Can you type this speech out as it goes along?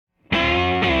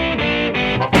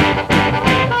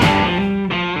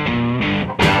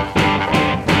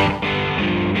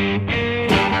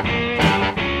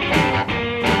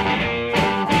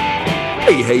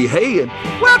Hey, and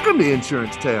welcome to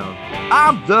Insurance Town.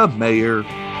 I'm the mayor,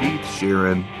 Heath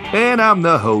Sheeran, and I'm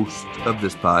the host of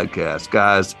this podcast.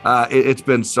 Guys, it's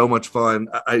been so much fun.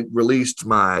 I released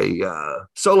my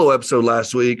solo episode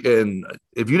last week, and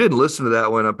if you didn't listen to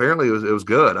that one, apparently it was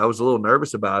good. I was a little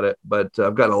nervous about it, but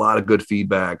I've gotten a lot of good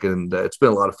feedback, and it's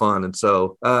been a lot of fun. And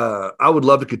so I would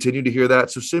love to continue to hear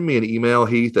that. So send me an email,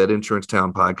 Heath, at Insurance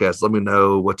Town Podcast. Let me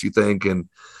know what you think and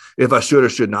if I should or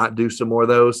should not do some more of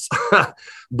those.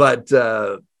 But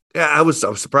yeah, I was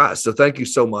surprised. So thank you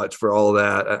so much for all of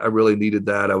that. I really needed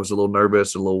that. I was a little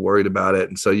nervous, a little worried about it.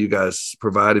 And so you guys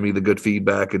provided me the good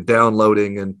feedback and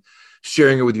downloading and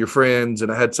sharing it with your friends. And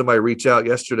I had somebody reach out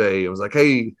yesterday. It was like,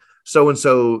 hey,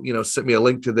 so-and-so, sent me a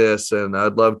link to this and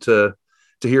I'd love to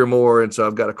hear more. And so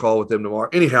I've got a call with them tomorrow.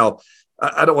 Anyhow,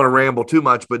 I don't want to ramble too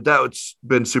much, but that's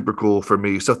been super cool for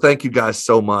me. So thank you guys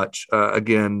so much.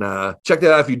 Again, check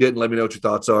that out if you didn't. Let me know what your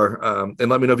thoughts are. And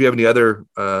let me know if you have any other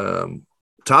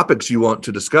topics you want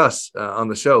to discuss on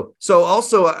the show. So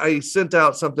also I sent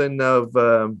out something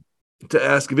to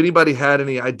ask if anybody had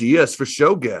any ideas for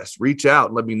show guests. Reach out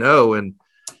and let me know. And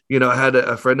I had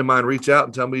a friend of mine reach out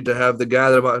and tell me to have the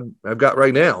guy that I've got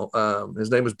right now. His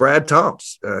name is Brad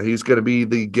Toms. He's going to be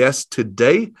the guest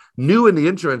today, new in the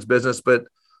insurance business, but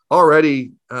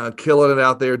already killing it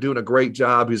out there, doing a great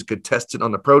job. He's a contestant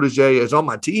on the Protege. He's on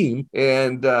my team.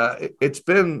 And it's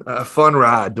been a fun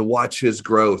ride to watch his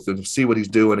growth and see what he's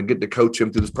doing and get to coach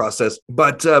him through this process.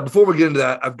 But before we get into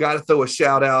that, I've got to throw a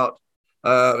shout out,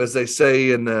 as they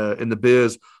say in the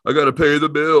biz, I got to pay the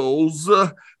bills.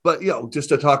 But, just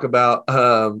to talk about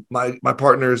my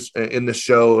partners in the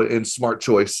show in Smart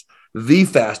Choice, the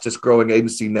fastest growing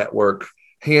agency network,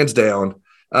 hands down.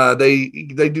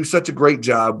 They do such a great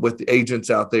job with the agents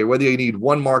out there, whether you need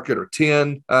one market or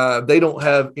 10. They don't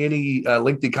have any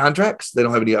lengthy contracts. They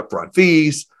don't have any upfront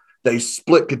fees. They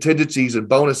split contingencies and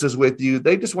bonuses with you.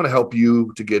 They just want to help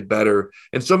you to get better.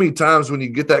 And so many times when you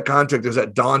get that contract, there's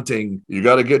that daunting, you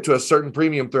got to get to a certain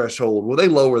premium threshold. Well, they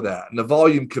lower that. And the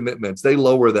volume commitments, they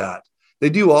lower that. They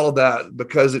do all of that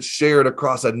because it's shared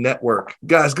across a network.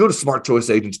 Guys, go to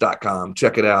smartchoiceagents.com.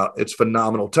 Check it out. It's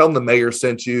phenomenal. Tell them the mayor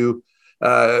sent you.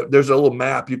 There's a little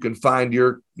map. You can find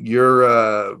your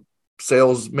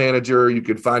sales manager. You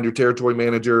can find your territory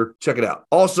manager. Check it out.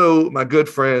 Also, my good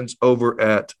friends over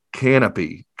at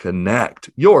Canopy Connect,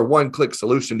 your one-click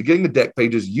solution to getting the deck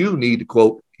pages you need to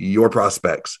quote your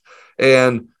prospects.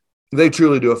 And they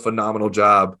truly do a phenomenal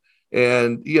job.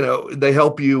 And, they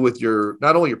help you with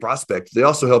not only your prospects, they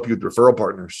also help you with referral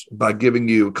partners by giving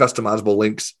you customizable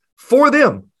links for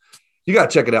them. You got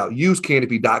to check it out. Use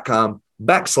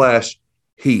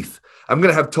canopy.com/Heath. I'm going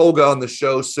to have Tolga on the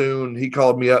show soon. He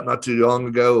called me up not too long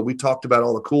ago. We talked about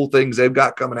all the cool things they've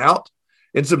got coming out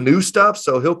and some new stuff.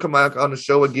 So he'll come back on the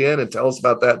show again and tell us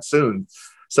about that soon.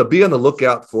 So be on the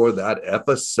lookout for that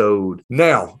episode.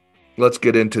 Now, let's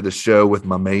get into the show with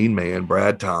my main man,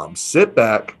 Brad Toms. Sit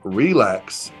back,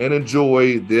 relax, and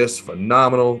enjoy this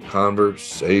phenomenal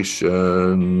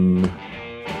conversation.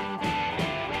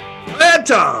 Brad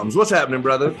Toms, what's happening,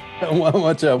 brother?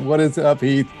 What's up? What is up,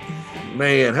 Heath?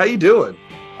 Man, how you doing?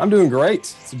 I'm doing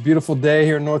great. It's a beautiful day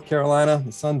here in North Carolina.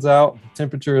 The sun's out, the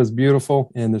temperature is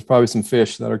beautiful, and there's probably some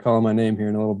fish that are calling my name here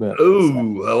in a little bit.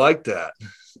 Ooh, I like that.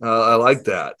 I like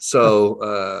that.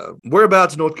 So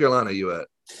whereabouts in North Carolina are you at?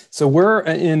 So we're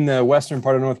in the western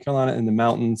part of North Carolina in the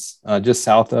mountains, just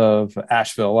south of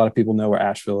Asheville. A lot of people know where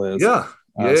Asheville is. Yeah.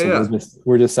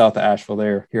 We're just south of Asheville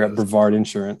there, here at Brevard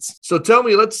Insurance. So tell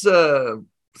me, let's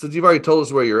since you've already told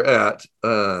us where you're at,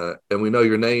 and we know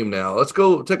your name now, let's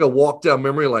go take a walk down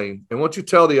memory lane. And why don't you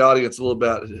tell the audience a little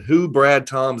about who Brad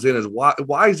Toms is?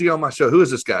 Why is he on my show? Who is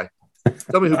this guy?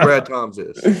 Tell me who Brad Toms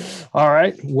is. All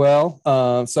right. Well,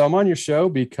 so I'm on your show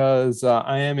because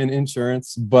I am in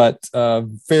insurance, but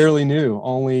fairly new,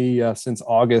 only since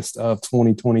August of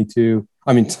 2022.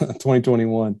 I mean,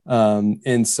 2021.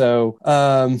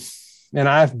 And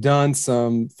I've done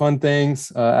some fun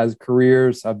things as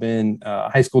careers. I've been a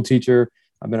high school teacher.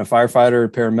 I've been a firefighter,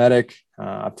 paramedic.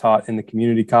 I've taught in the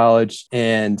community college.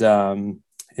 And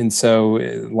so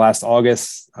last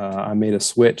August, I made a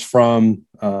switch from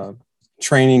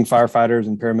training firefighters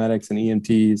and paramedics and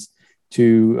EMTs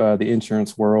to the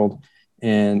insurance world.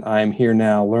 And I'm here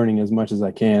now learning as much as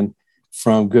I can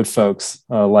from good folks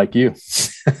like you.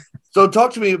 So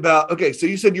talk to me about, okay, so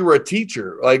you said you were a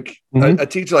teacher, like a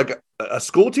teacher, like a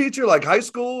school teacher, like high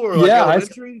school or like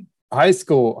elementary? High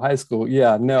school.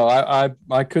 Yeah, no,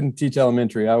 I couldn't teach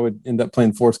elementary. I would end up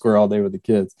playing Foursquare all day with the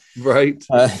kids. Right.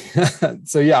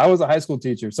 So yeah, I was a high school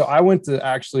teacher. So I went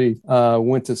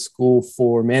to school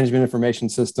for management information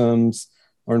systems,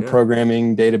 learned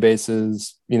programming,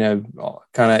 databases,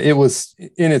 kind of, it was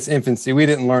in its infancy. We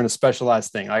didn't learn a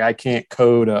specialized thing. Like I can't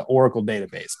code an Oracle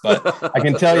database, but I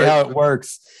can tell you how it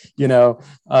works,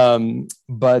 and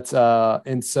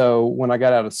so when I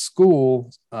got out of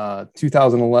school,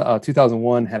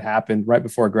 2001 had happened right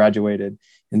before I graduated,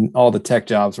 and all the tech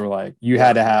jobs were like, you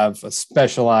had to have a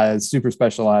super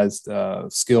specialized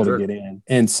skill to get in.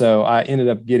 And so I ended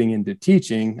up getting into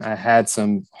teaching. I had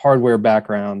some hardware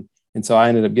background. And so I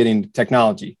ended up getting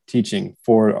technology teaching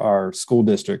for our school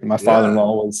district. And my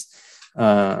father-in-law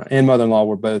and mother-in-law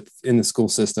were both in the school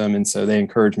system. And so they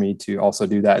encouraged me to also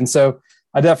do that. And so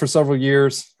I did that for several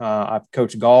years. I've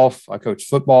coached golf. I coached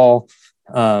football,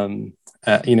 at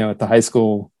the high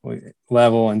school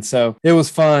level. And so it was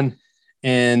fun.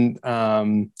 And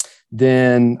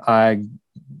then I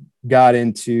got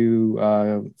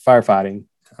into firefighting,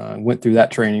 went through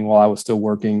that training while I was still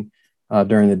working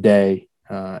during the day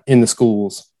in the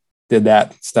schools, did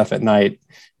that stuff at night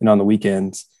and on the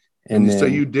weekends. And then, so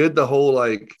you did the whole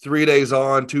 3 days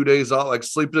on, 2 days off, like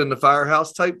sleeping in the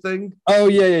firehouse type thing? Oh,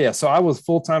 yeah. So I was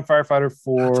full-time firefighter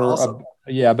for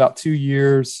about 2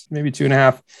 years, maybe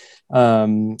 2.5.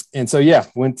 And so,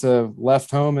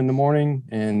 left home in the morning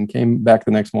and came back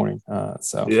the next morning.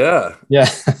 So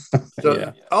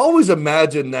I always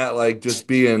imagine that just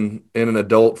being in an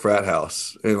adult frat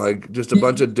house and just a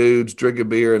bunch of dudes drinking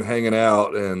beer and hanging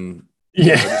out and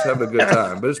just having a good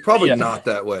time, but it's probably not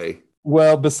that way.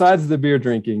 Well, besides the beer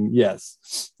drinking, yes.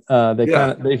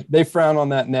 They frown on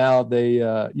that now. They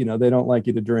they don't like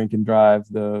you to drink and drive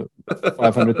the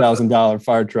 $500,000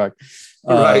 fire truck.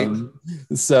 Right.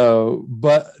 So,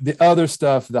 but the other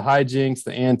stuff, the hijinks,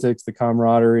 the antics, the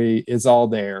camaraderie is all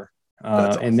there.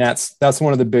 Awesome. And that's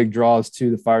one of the big draws to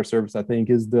the fire service, I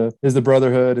think, is the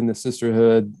brotherhood and the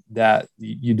sisterhood that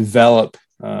you develop,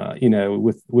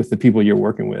 with the people you're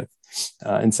working with.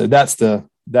 And so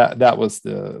that was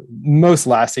the most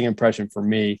lasting impression for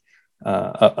me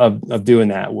of doing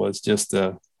that, was just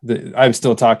I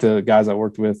still talk to guys I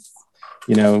worked with.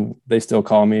 They still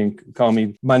call me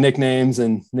my nicknames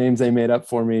and names they made up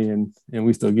for me. And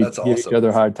we still give each other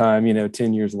a hard time,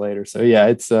 10 years later. So yeah,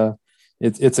 it's a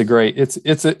great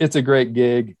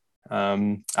gig.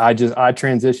 I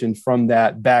transitioned from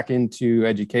that back into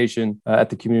education at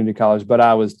the community college, but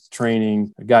I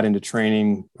got into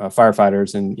training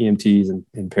firefighters and EMTs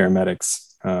and paramedics.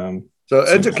 So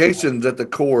education's at the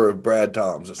core of Brad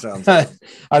Toms, it sounds like.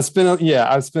 I've spent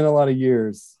a lot of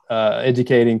years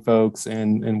educating folks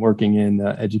and working in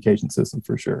the education system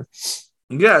for sure.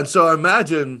 Yeah. And so I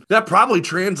imagine that probably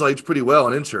translates pretty well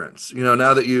in insurance,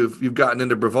 now that you've gotten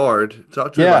into Brevard.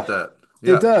 Talk to me about that.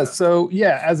 Yeah. It does. So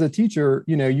as a teacher,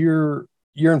 you're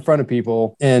in front of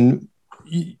people, and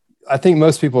I think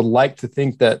most people like to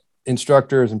think that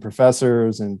instructors and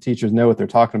professors and teachers know what they're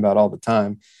talking about all the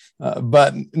time.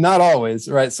 But not always,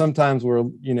 right? Sometimes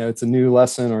it's a new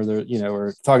lesson, or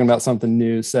we're talking about something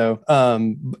new. So,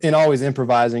 and always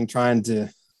improvising, trying to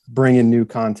bring in new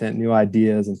content, new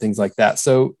ideas and things like that.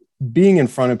 So being in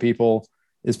front of people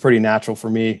is pretty natural for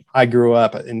me. I grew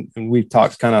up, and we've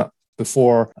talked kind of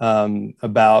before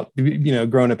about,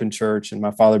 growing up in church and my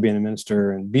father being a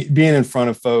minister, and being in front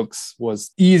of folks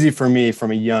was easy for me from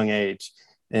a young age.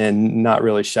 And not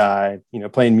really shy,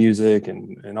 playing music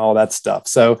and all that stuff.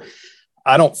 So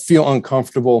I don't feel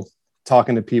uncomfortable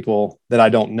talking to people that I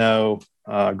don't know,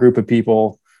 a group of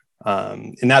people.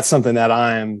 And that's something that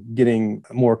I am getting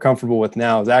more comfortable with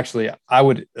now. Is actually, I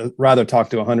would rather talk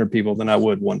to 100 people than I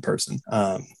would one person.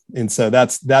 And so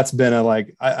that's been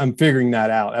I'm figuring that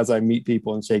out as I meet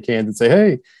people and shake hands and say,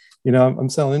 hey, I'm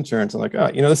selling insurance. I'm like,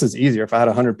 oh, this is easier. If I had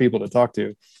 100 people to talk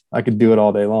to, I could do it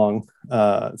all day long.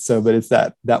 But it's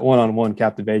that one-on-one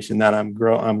captivation that I'm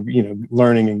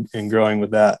learning and growing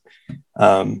with that.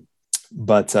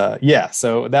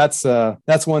 So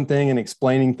that's one thing, and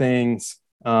explaining things,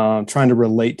 trying to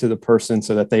relate to the person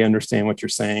so that they understand what you're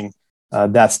saying.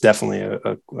 That's definitely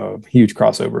a huge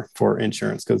crossover for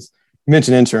insurance, because you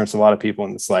mentioned insurance, a lot of people,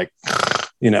 and it's like,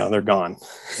 they're gone.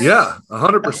 Yeah,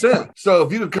 100%. So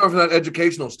if you could come from that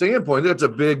educational standpoint, that's a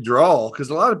big draw,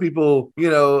 because a lot of people,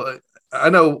 I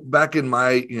know back in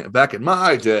my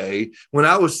day when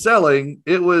I was selling,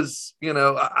 it was,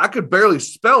 I could barely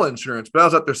spell insurance, but I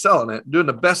was out there selling it, doing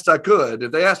the best I could.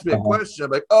 If they asked me a question,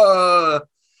 I'm like,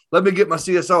 let me get my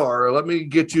CSR, or let me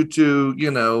get you to,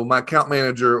 my account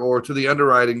manager or to the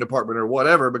underwriting department or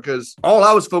whatever, because all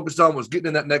I was focused on was getting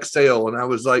in that next sale. And I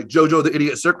was like JoJo, the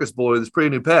idiot circus boy, this pretty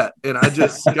new pet. And I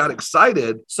just got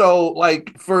excited. So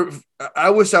like I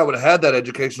wish I would have had that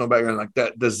educational background, like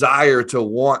that desire to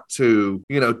want to,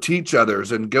 teach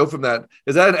others and go from that.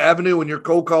 Is that an avenue when you're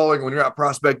cold calling, when you're out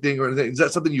prospecting or anything? Is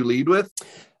that something you lead with?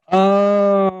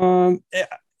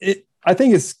 I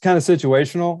think it's kind of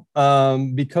situational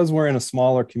because we're in a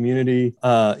smaller community.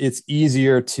 It's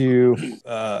easier to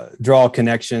draw a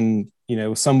connection,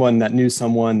 with someone that knew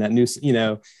someone that knew,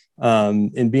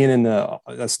 and being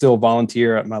I still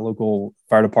volunteer at my local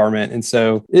fire department. And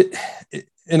so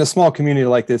in a small community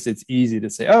like this, it's easy to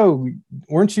say, oh,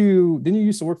 didn't you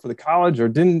used to work for the college or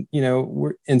didn't,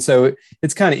 and so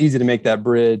it's kind of easy to make that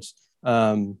bridge.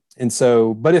 And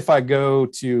so, but if I go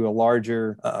to a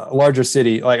larger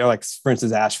city, like for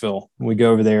instance, Asheville, and we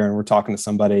go over there and we're talking to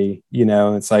somebody,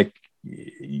 it's like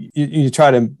you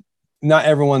try to, not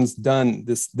everyone's done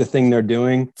the thing they're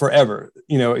doing forever,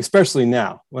 especially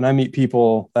now when I meet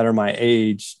people that are my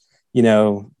age,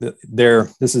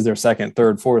 this is their second,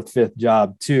 third, fourth, fifth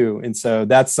job too. And so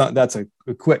that's a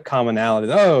quick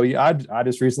commonality. Oh, yeah, I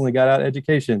just recently got out of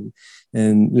education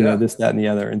and, this, that, and the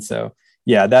other. And so,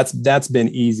 yeah, that's been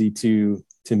easy to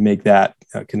make that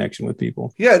connection with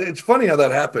people. Yeah, it's funny how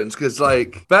that happens because,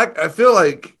 like, I feel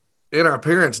like in our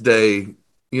parents' day,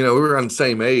 we were on the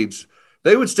same age.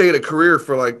 They would stay at a career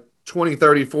for like 20,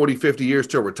 30, 40, 50 years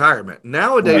till retirement.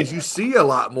 Nowadays, right. You see a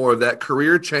lot more of that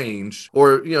career change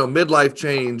or, midlife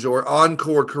change or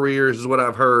encore careers is what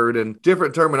I've heard, and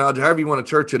different terminology, however you want to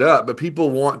church it up. But people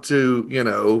want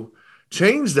to,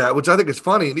 change that, which I think is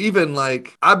funny. And even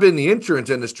like I've been in the insurance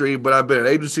industry, but I've been an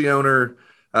agency owner,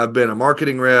 I've been a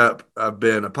marketing rep, I've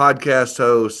been a podcast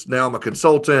host, now I'm a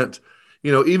consultant.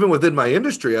 Even within my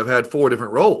industry, I've had 4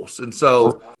 different roles. And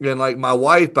so, and like my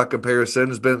wife, by comparison,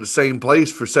 has been at the same place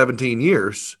for 17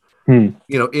 years, in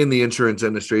the insurance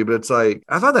industry. But it's like,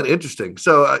 I find that interesting.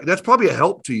 So that's probably a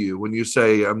help to you when you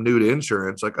say I'm new to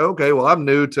insurance. Like, okay, well, I'm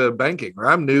new to banking or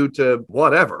I'm new to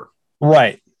whatever.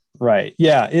 Right.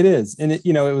 Yeah, it is. And it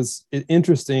was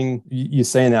interesting you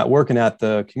saying that. Working at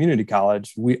the community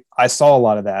college, I saw a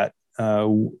lot of that.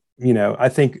 I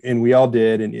think, and we all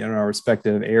did in our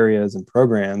respective areas and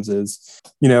programs is,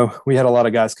 we had a lot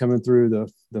of guys coming through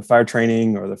the fire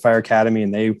training or the fire academy,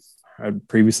 and they had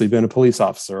previously been a police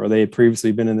officer or they had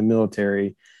previously been in the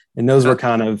military. And those were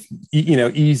kind of,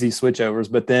 easy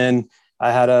switchovers. But then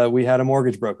we had a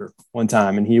mortgage broker one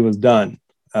time and he was done.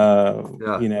 He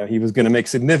was going to make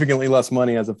significantly less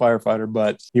money as a firefighter,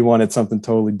 but he wanted something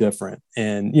totally different.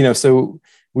 And, so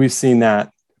we've seen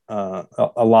that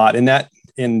a lot. And that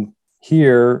we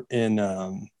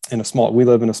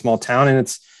live in a small town, and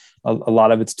it's a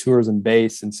lot of it's tourism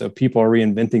based. And so people are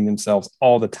reinventing themselves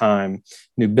all the time,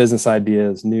 new business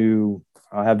ideas,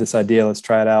 I have this idea, let's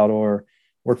try it out, or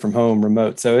work from home,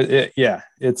 remote. So it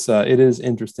is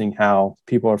interesting how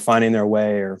people are finding their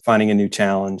way or finding a new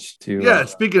challenge to. Yeah.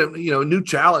 Speaking of, new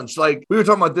challenge, like we were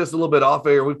talking about this a little bit off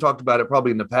air. We've talked about it probably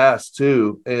in the past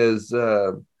too, is,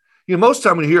 most of the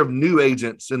time when you hear of new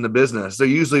agents in the business, they're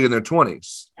usually in their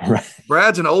 20s. Right.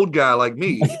 Brad's an old guy like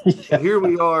me. Yeah. Here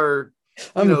we are.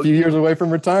 I'm a few years away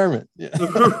from retirement. Yeah.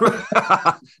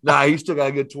 Nah, you still got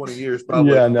a good 20 years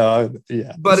probably. Yeah, no.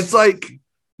 Yeah. But it's like,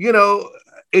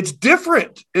 it's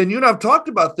different. And I've talked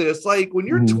about this. Like when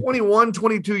you're 21,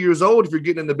 22 years old, if you're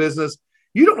getting into business,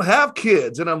 you don't have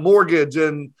kids and a mortgage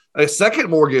and a second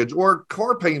mortgage or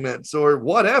car payments or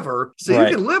whatever. So right.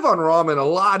 You can live on ramen a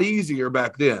lot easier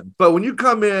back then. But when you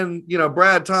come in,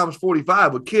 Brad Tom's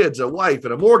 45 with kids, a wife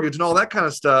and a mortgage and all that kind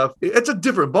of stuff, it's a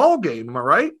different ball game. Am I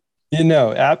right?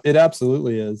 It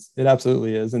absolutely is. It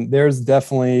absolutely is. And there's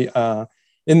definitely, and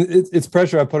it's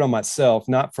pressure I put on myself,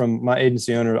 not from my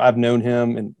agency owner. I've known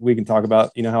him and we can talk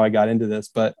about, how I got into this,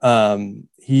 but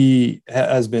he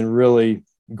has been really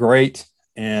great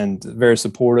and very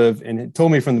supportive, and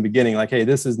told me from the beginning, like, hey,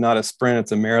 this is not a sprint,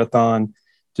 it's a marathon.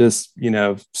 Just,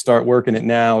 start working it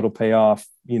now. It'll pay off,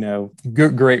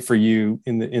 great for you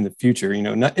in the future,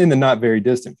 not in the not very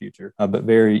distant future, but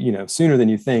very, sooner than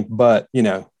you think. But,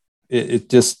 it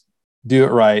just do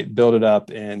it right, build it up,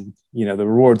 and, the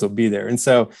rewards will be there. And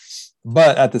so,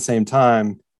 but at the same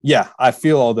time, yeah, I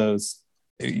feel all those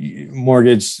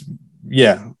mortgage.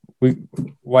 Yeah.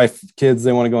 Wife, kids,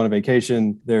 they want to go on a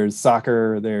vacation. There's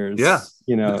soccer. There's,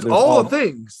 there's all the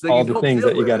things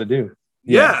that you got to do.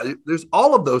 Yeah, there's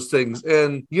all of those things.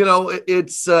 And,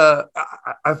 it's, I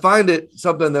find it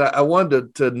something that I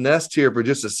wanted to nest here for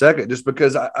just a second, just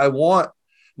because I want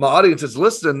my audience is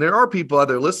listening, there are people out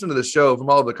there listening to the show from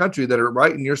all over the country that are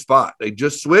right in your spot. They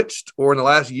just switched, or in the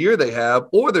last year they have,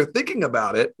 or they're thinking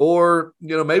about it, or,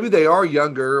 maybe they are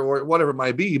younger or whatever it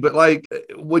might be. But like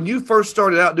when you first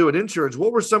started out doing insurance,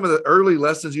 what were some of the early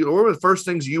lessons what were the first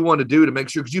things you wanted to do to make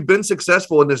sure, because you've been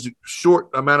successful in this short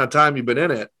amount of time you've been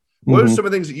in it. What are some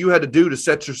of the things that you had to do to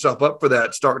set yourself up for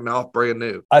that starting off brand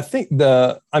new? I think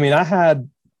I had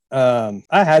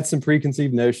some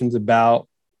preconceived notions about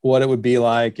what it would be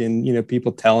like, and,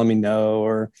 people telling me no,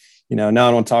 or, no, I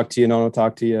don't talk to you. No, I don't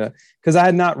talk to you. Cause I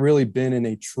had not really been in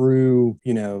a true,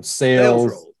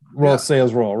 sales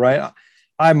role. Right.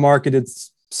 I marketed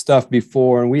stuff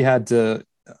before, and we had to,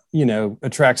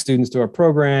 attract students to our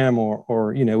program,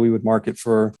 or, we would market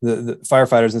for the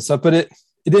firefighters and stuff, but it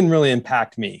didn't really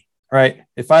impact me. Right.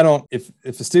 If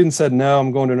a student said, no,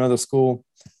 I'm going to another school.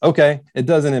 Okay. It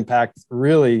doesn't impact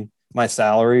really my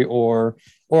salary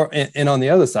and on the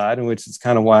other side, and which is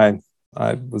kind of why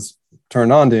I was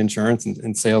turned on to insurance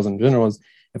and sales in general, is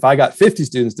if I got 50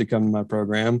 students to come to my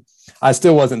program, I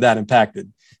still wasn't that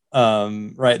impacted.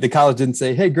 Right. The college didn't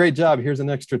say, hey, great job, here's an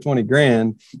extra 20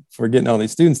 grand for getting all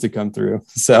these students to come through.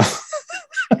 So,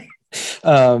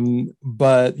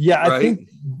 but yeah, I think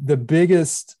the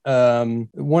biggest,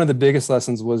 one of the biggest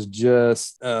lessons was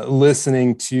just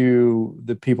listening to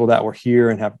the people that were here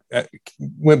and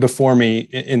went before me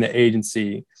in the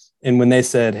agency. And when they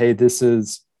said, hey, this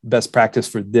is best practice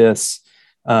for this,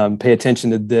 pay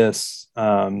attention to this,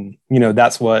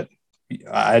 that's what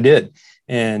I did.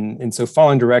 And so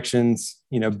following directions,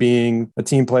 being a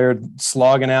team player,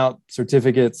 slogging out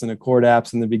certificates and Accord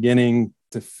apps in the beginning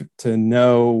to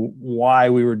know why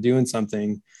we were doing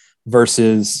something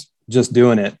versus just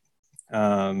doing it.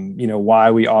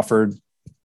 Why we offered,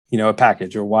 a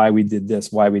package, or why we did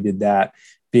this, why we did that,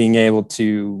 being able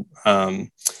to,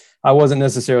 I wasn't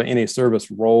necessarily in a service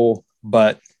role,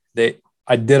 but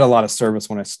I did a lot of service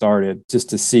when I started, just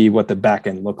to see what the back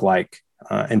end looked like,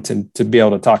 and to be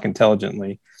able to talk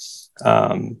intelligently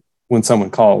when someone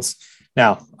calls.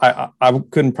 Now, I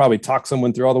couldn't probably talk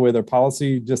someone through all the way their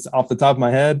policy just off the top of my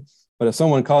head. But if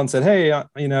someone called and said, hey,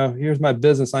 here's my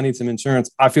business, I need some insurance,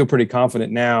 I feel pretty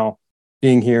confident now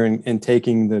being here and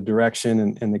taking the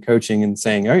direction and the coaching and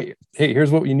saying, hey, here's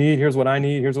what you need, here's what I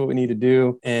need, here's what we need to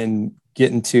do, and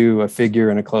getting to a figure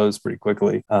and a close pretty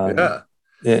quickly.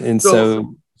 And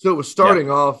so it was starting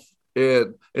off,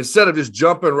 instead of just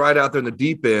jumping right out there in the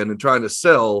deep end and trying to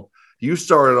sell, you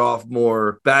started off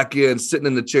more back end, sitting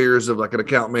in the chairs of like an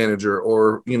account manager,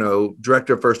 or,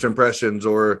 director of first impressions,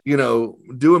 or,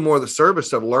 doing more of the service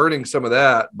stuff, learning some of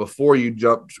that before you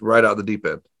jumped right out the deep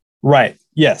end. Right.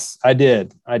 Yes, I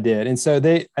did. And so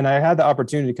I had the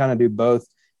opportunity to kind of do both.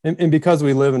 And because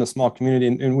we live in a small community,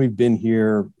 and we've been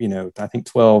here, I think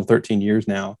 12, 13 years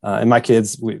now. And my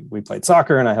kids, we played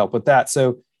soccer, and I help with that.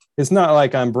 So it's not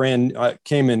like I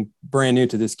came in brand new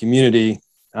to this community.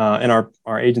 And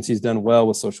our agency's done well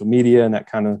with social media, and that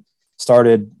kind of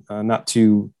started not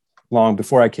too long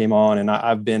before I came on. And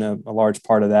I've been a large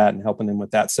part of that and helping them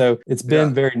with that. So it's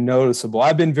been very noticeable.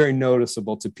 I've been very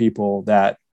noticeable to people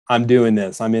that I'm doing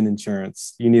this. I'm in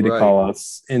insurance. You need to call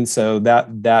us. And so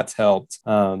that's helped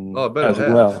as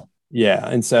well. Yeah.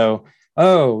 And so,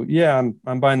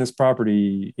 I'm buying this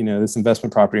property, this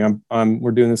investment property.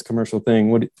 We're doing this commercial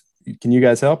thing. Can you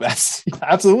guys help?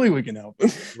 Absolutely, we can help.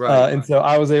 Right. And so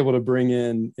I was able to bring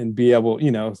in and be able,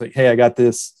 it's like, hey, I got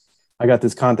this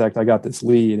contact, I got this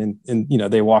lead, and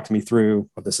they walked me through,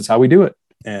 well, this is how we do it.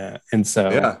 And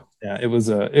so it was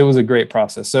a great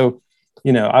process. So,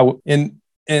 and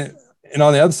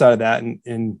on the other side of that,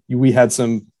 and we had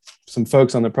some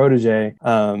folks on the Protege,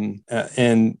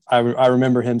 and I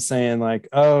remember him saying like,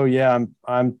 oh yeah,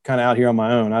 I'm kind of out here on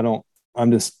my own.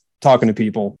 I'm just talking to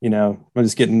people, I'm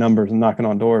just getting numbers and knocking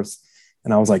on doors.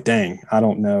 And I was like, dang, I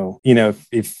don't know,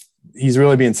 if he's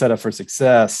really being set up for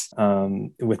success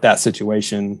with that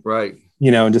situation. Right.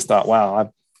 And just thought,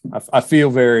 wow, I feel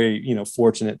very,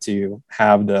 fortunate to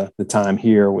have the time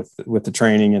here with the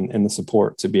training and the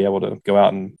support to be able to go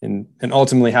out and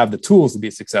ultimately have the tools to be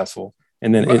successful.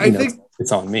 And then I think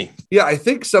it's on me. Yeah, I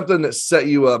think something that set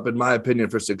you up, in my opinion,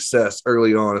 for success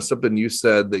early on is something you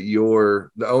said that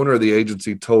the owner of the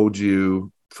agency told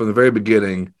you from the very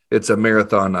beginning. It's a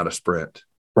marathon, not a sprint.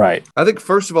 Right. I think,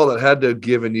 first of all, that had to have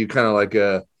given you kind of like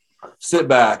a sit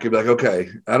back and be like, okay,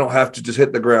 I don't have to just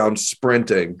hit the ground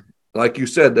sprinting. like you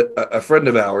said, a friend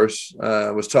of ours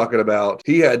was talking about,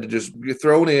 he had to just get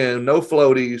thrown in, no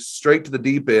floaties, straight to the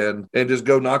deep end, and just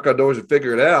go knock on doors and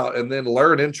figure it out, and then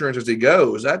learn insurance as he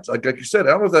goes. That's like you said,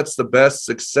 I don't know if that's the best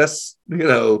success,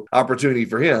 opportunity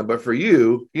for him, but for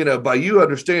you, by you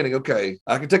understanding, okay,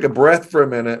 I can take a breath for a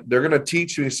minute. They're going to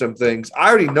teach me some things. I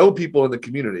already know people in the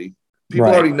community. People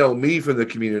Right. already know me from the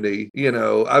community.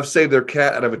 I've saved their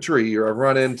cat out of a tree, or I've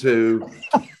run into.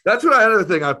 That's another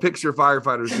thing I picture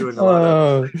firefighters doing a lot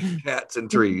of cats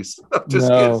and trees.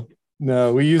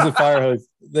 No, we use a fire hose.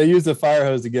 They use a fire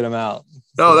hose to get them out.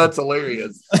 Oh, that's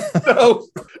hilarious. No,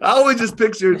 I always just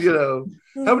pictured,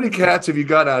 how many cats have you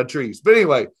got out of trees? But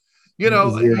anyway,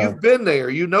 you've been there,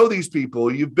 these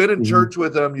people, you've been in church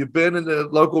with them, you've been in the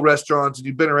local restaurants, and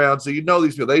you've been around. So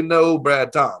these people, they know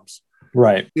Brad Toms.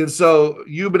 Right. And so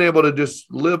you've been able to just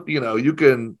live, you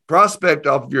can prospect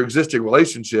off of your existing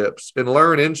relationships and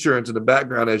learn insurance in the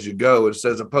background as you go, as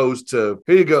opposed to,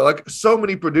 here you go, like so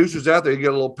many producers out there, you get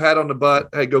a little pat on the butt.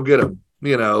 Hey, go get them,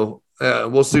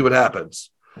 we'll see what happens.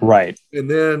 Right. And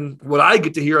then what I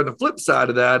get to hear on the flip side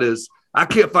of that is, I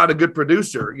can't find a good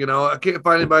producer, I can't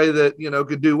find anybody that,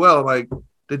 could do well. I'm like,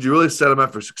 did you really set them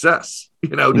up for success?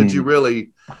 Did you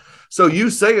really? So you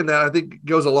saying that, I think,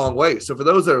 goes a long way. So for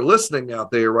those that are listening out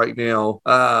there right now,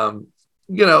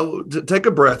 to take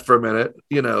a breath for a minute,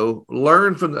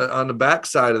 learn from on the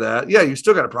backside of that. Yeah, you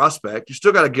still got to prospect. You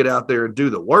still got to get out there and do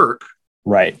the work.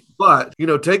 Right. But,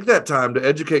 take that time to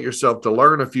educate yourself, to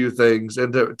learn a few things,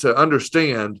 and to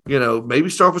understand, maybe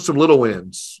start with some little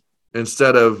wins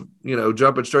instead of,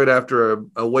 jumping straight after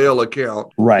a whale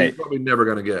account. Right. You're probably never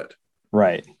going to get.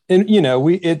 Right. And,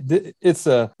 it's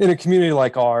in a community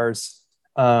like ours,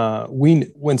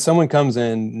 when someone comes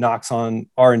in, knocks on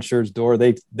our insured's door,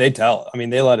 they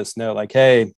let us know, like,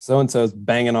 hey, so-and-so's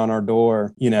banging on our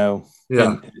door,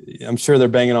 Yeah. I'm sure they're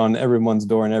banging on everyone's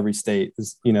door in every state,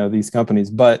 these companies,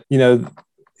 but,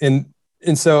 and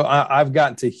so I've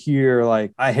gotten to hear,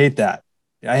 like, I hate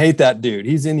that dude.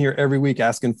 He's in here every week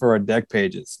asking for our deck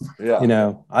pages.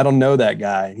 Yeah. I don't know that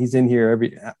guy. He's in here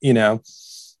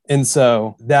and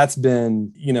so that's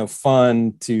been,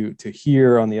 fun to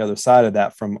hear on the other side of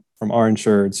that from our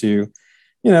insureds who,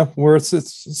 where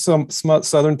it's some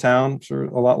southern town, sure,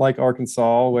 a lot like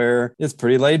Arkansas, where it's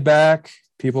pretty laid back.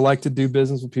 People like to do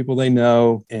business with people they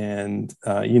know. And,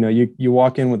 you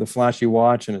walk in with a flashy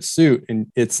watch and a suit, and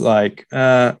it's like,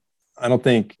 I don't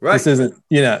think this isn't,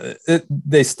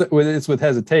 it's with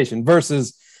hesitation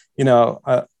versus,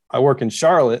 I work in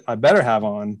Charlotte. I better have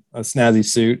on a snazzy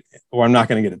suit, or I'm not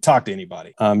going to get to talk to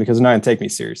anybody because they're not going to take me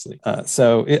seriously.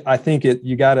 I think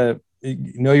you got to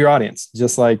know your audience,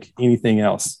 just like anything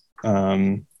else.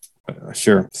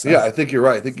 Sure. So. Yeah, I think you're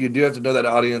right. I think you do have to know that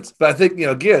audience. But I think,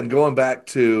 again, going back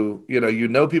to,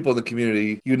 people in the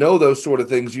community, those sort of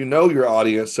things, your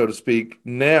audience, so to speak.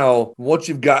 Now, once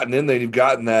you've gotten in there, you've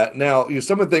gotten that. Now,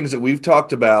 some of the things that we've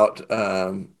talked about,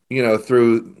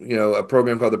 through, a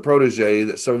program called the Protege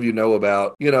that some of you know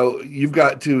about, you've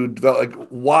got to develop, like,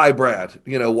 why Brad?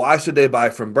 Why should they buy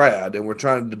from Brad? And we're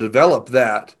trying to develop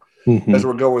that as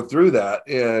we're going through that.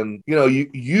 And,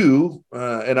 you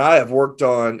and I have worked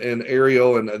on, and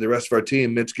Ariel and the rest of our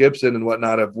team, Mitch Gibson and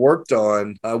whatnot, have worked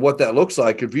on what that looks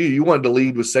like. If you wanted to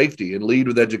lead with safety and lead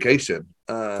with education.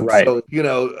 Right. So,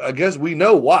 I guess we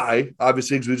know why,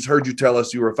 obviously, because we just heard you tell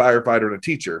us you were a firefighter and a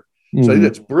teacher. So I think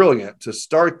that's brilliant to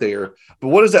start there. But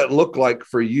what does that look like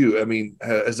for you? I mean,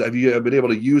 have you been able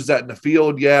to use that in the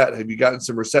field yet? Have you gotten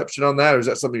some reception on that? Or is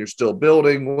that something you're still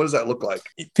building? What does that look like?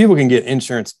 People can get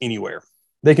insurance anywhere.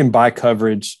 They can buy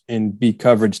coverage and be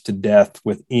coverage to death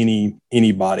with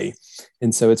anybody.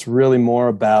 And so it's really more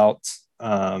about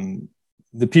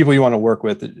the people you want to work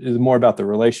with. It is more about the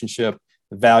relationship,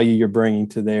 the value you're bringing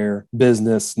to their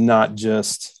business, not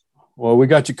just, well, we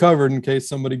got you covered in case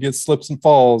somebody slips and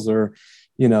falls, or,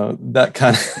 that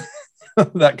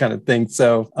kind of thing.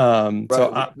 So,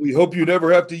 right. We hope you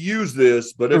never have to use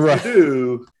this, but if you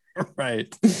do,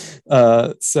 right.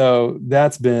 So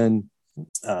that's been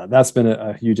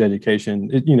a huge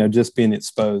education, just being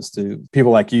exposed to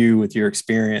people like you with your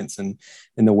experience and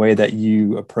the way that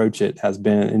you approach it has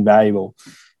been invaluable.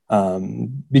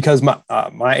 Because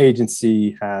my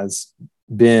agency has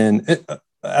been,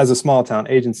 as a small town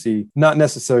agency, not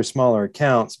necessarily smaller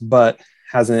accounts, but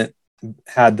hasn't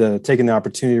had taken the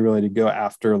opportunity really to go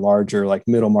after larger, like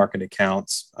middle market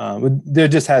accounts. They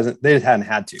hadn't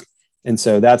had to. And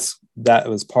so that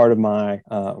was part of my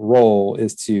role,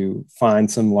 is to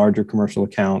find some larger commercial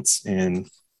accounts and,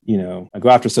 I go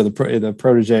after. So the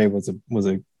Protege was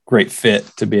a great fit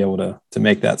to be able to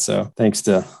make that. So thanks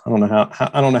to, I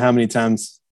don't know how many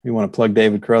times you want to plug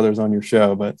David Carruthers on your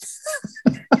show, but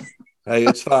Hey,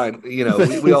 it's fine.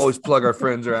 We always plug our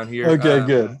friends around here. Okay,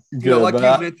 good. Like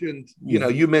you mentioned,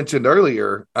 you mentioned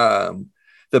earlier,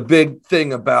 the big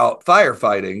thing about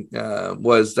firefighting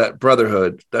was that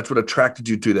brotherhood. That's what attracted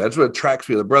you to that. That's what attracts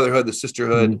me, the brotherhood, the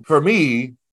sisterhood. Mm-hmm. For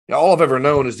me, all I've ever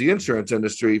known is the insurance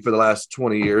industry for the last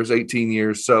 20 years, 18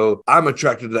 years. So I'm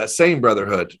attracted to that same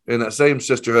brotherhood and that same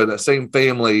sisterhood, that same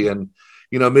family. And,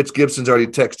 Mitch Gibson's already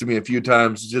texted me a few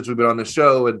times since we've been on the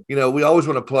show. And, we always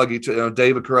want to plug each other,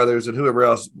 David Carruthers and whoever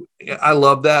else. I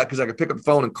love that because I can pick up the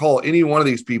phone and call any one of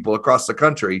these people across the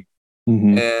country.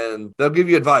 Mm-hmm. And they'll give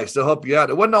you advice. They'll help you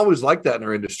out. It wasn't always like that in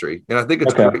our industry. And I think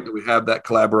it's great that we have that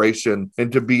collaboration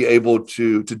and to be able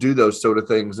to do those sort of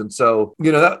things. And so,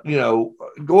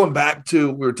 going back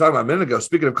to, we were talking about a minute ago,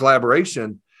 speaking of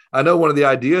collaboration, I know one of the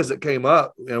ideas that came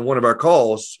up in one of our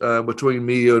calls between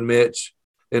me, you and Mitch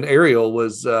and Ariel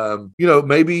was,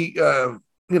 maybe,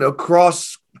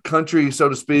 cross country, so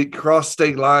to speak, cross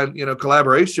state line,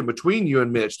 collaboration between you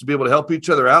and Mitch to be able to help each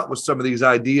other out with some of these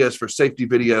ideas for safety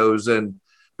videos and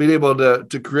being able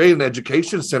to create an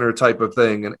education center type of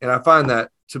thing. And I find that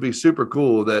to be super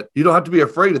cool that you don't have to be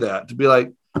afraid of that, to be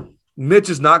like, Mitch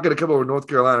is not going to come over to North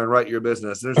Carolina and write your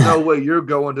business. There's no way you're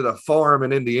going to the farm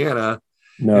in Indiana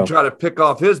and try to pick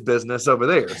off his business over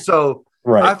there. So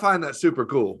I find that super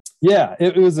cool. Yeah,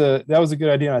 that was a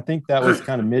good idea. And I think that was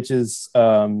kind of Mitch's,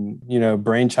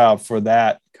 brainchild for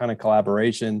that kind of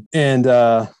collaboration. And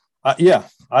I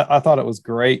thought it was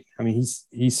great. I mean,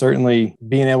 he's certainly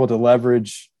being able to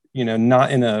leverage,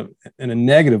 not in a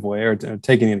negative way or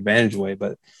taking advantage way,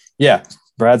 but yeah,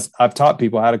 I've taught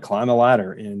people how to climb a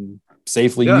ladder and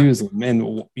safely use them.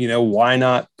 And, why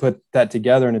not put that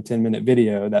together in a 10-minute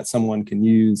video that someone can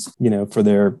use, for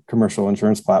their commercial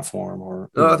insurance platform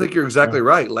I think you're exactly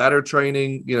right. Ladder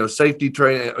training, safety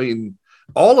training. I mean,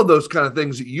 all of those kind of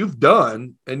things that you've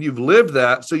done and you've lived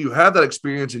that. So you have that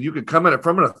experience and you can come at it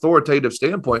from an authoritative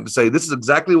standpoint and say, this is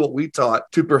exactly what we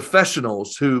taught to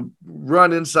professionals who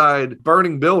run inside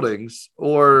burning buildings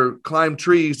or climb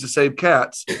trees to save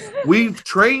cats. We've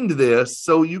trained this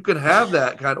so you can have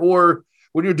that kind or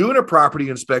when you're doing a property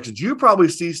inspection, you probably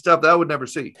see stuff that I would never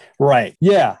see. Right.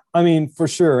 Yeah. I mean, for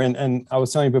sure. And I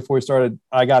was telling you before we started,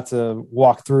 I got to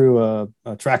walk through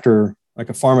a tractor, like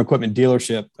a farm equipment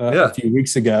dealership a few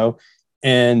weeks ago.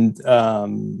 And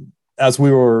as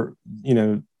we were,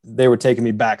 they were taking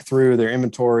me back through their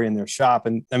inventory and their shop.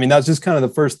 And I mean, that's just kind of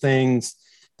the first things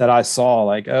that I saw,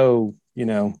 like, and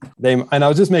I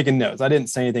was just making notes. I didn't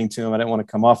say anything to them. I didn't want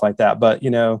to come off like that, but,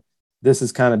 this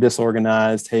is kind of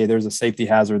disorganized. Hey, there's a safety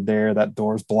hazard there. That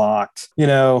door's blocked.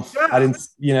 I didn't,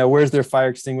 where's their fire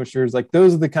extinguishers? Like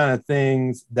those are the kind of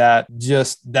things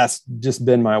that's just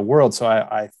been my world. So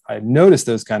I noticed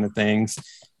those kind of things,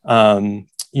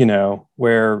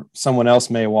 where someone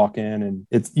else may walk in and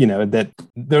it's, that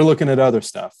they're looking at other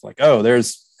stuff like, oh,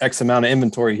 there's X amount of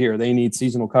inventory here. They need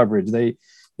seasonal coverage.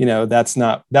 That's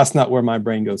not where my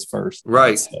brain goes first.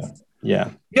 Right. So,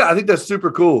 yeah. I think that's super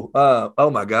cool.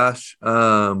 Oh my gosh. We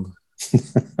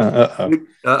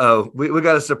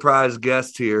got a surprise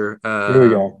guest here. Here we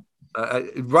go.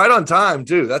 Right on time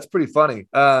too. That's pretty funny.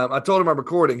 I told him I'm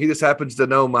recording. He just happens to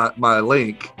know my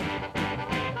link.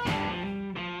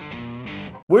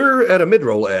 We're at a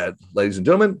mid-roll ad, ladies and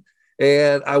gentlemen,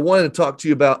 and I wanted to talk to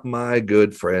you about my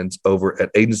good friends over at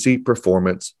Agency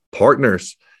Performance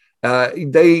Partners.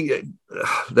 They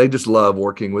just love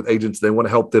working with agents. They want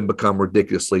to help them become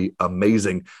ridiculously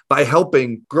amazing by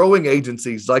helping growing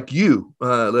agencies like you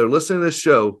that are listening to this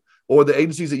show or the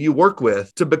agencies that you work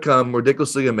with to become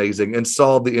ridiculously amazing and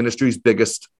solve the industry's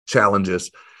biggest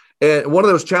challenges. And one of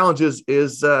those challenges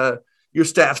is your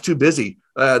staff's too busy.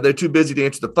 They're too busy to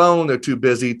answer the phone. They're too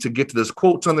busy to get to those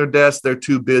quotes on their desk. They're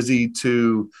too busy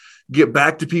to get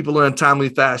back to people in a timely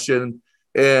fashion.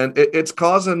 And it's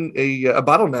causing a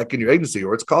bottleneck in your agency,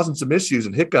 or it's causing some issues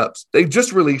and hiccups. They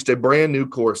just released a brand new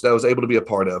course that I was able to be a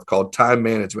part of called Time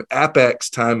Management, Apex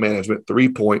Time Management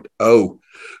 3.0.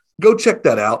 Go check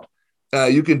that out.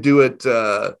 You can do it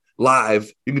live.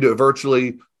 You can do it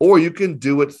virtually, or you can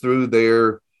do it through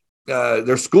their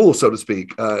school, so to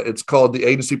speak. It's called the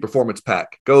Agency Performance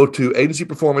Pack. Go to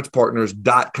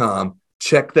agencyperformancepartners.com.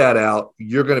 Check that out.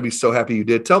 You're going to be so happy you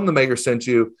did. Tell them the mayor sent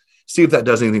you. See if that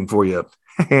does anything for you.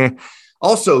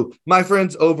 Also, my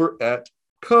friends over at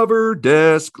Cover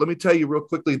Desk, let me tell you real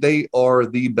quickly, they are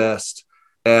the best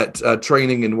at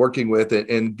training and working with it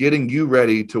and getting you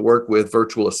ready to work with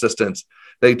virtual assistants.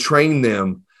 They train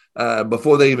them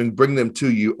before they even bring them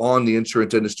to you on the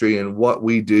insurance industry and what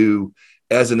we do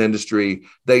as an industry.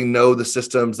 They know the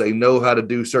systems. They know how to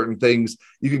do certain things.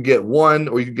 You can get one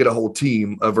or you can get a whole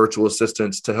team of virtual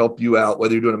assistants to help you out,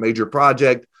 whether you're doing a major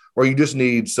project or you just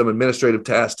need some administrative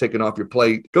tasks taken off your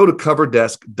plate, go to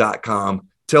coverdesk.com.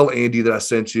 Tell Andy that I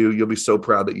sent you. You'll be so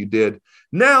proud that you did.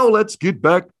 Now let's get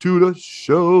back to the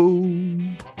show.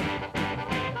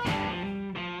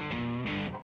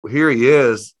 Here he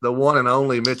is, the one and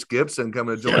only Mitch Gibson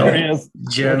coming to join us. There he is.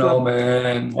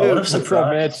 Gentlemen. What a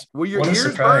surprise. Were your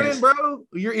ears burning, bro?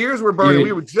 Your ears were burning.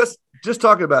 We were just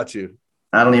talking about you.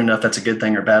 I don't even know if that's a good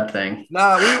thing or bad thing.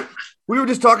 Nah, we were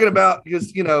just talking about,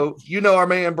 because, our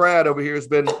man Brad over here has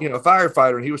been, a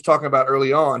firefighter, and he was talking about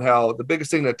early on how the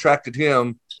biggest thing that attracted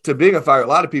him to being a firefighter, a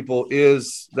lot of people,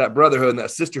 is that brotherhood and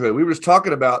that sisterhood. We were just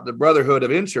talking about the brotherhood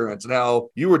of insurance and how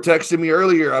you were texting me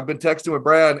earlier. I've been texting with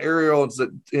Brad and Ariel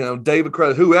and David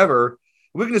Crothers, whoever.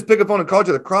 We can just pick up on and call each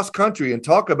other cross country and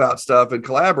talk about stuff and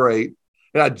collaborate.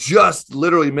 And I just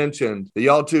literally mentioned that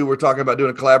y'all two were talking about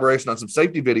doing a collaboration on some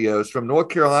safety videos from North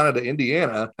Carolina to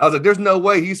Indiana. I was like, there's no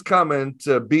way he's coming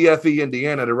to BFE,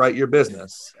 Indiana to write your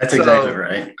business. That's exactly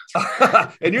right.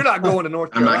 And you're not going to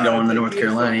North Carolina. I'm not going to North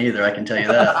Carolina either, I can tell you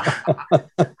that.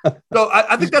 So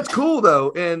I think that's cool,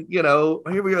 though. And,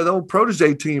 here we are, the old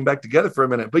Protege team back together for a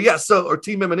minute. But, yeah, or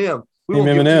Team M&M. We won't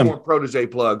give two more Protege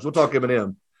plugs. We'll talk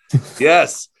M&M.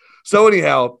 Yes. So,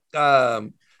 anyhow,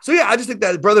 so yeah, I just think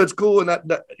that, brother, it's cool. And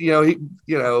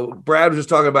that Brad was just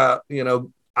talking about,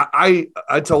 I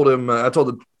told him, I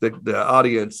told the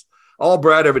audience, all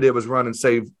Brad ever did was run and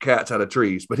save cats out of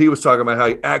trees, but he was talking about how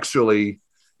he actually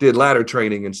did ladder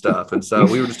training and stuff. And so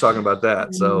we were just talking about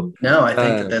that. So no, I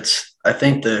think I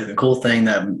think the cool thing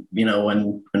that,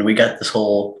 when we got this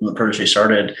whole the Protege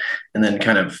started, and then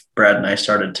kind of Brad and I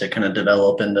started to kind of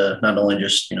develop into not only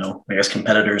just, I guess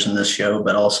competitors in this show,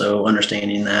 but also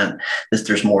understanding that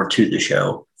there's more to the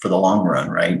show for the long run.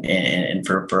 Right. And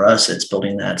for us, it's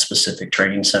building that specific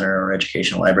training center or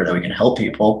educational library that we can help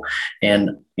people.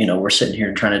 And, we're sitting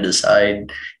here trying to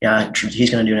decide, he's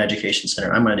going to do an education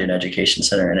center. I'm going to do an education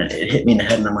center. And it hit me in the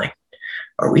head, and I'm like,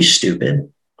 are we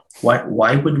stupid?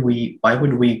 Why would we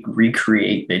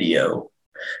recreate video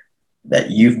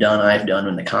that you've done, I've done,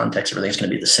 when the context, everything's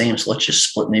going to be the same? So let's just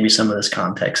split maybe some of this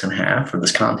context in half, or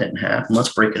this content in half, and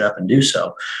let's break it up and do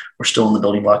so. We're still in the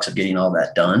building blocks of getting all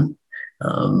that done.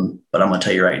 But I'm going to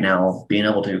tell you right now, being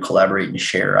able to collaborate and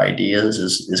share ideas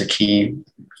is a key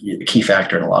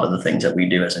factor in a lot of the things that we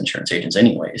do as insurance agents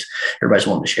anyways. Everybody's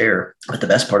wanting to share. But the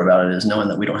best part about it is knowing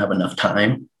that we don't have enough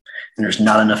time, and there's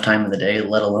not enough time in the day,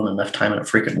 let alone enough time in a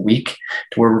freaking week,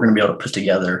 to where we're going to be able to put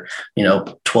together,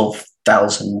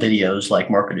 12,000 videos like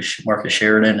Marcus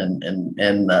Sheridan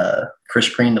and Chris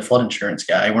Green, the flood insurance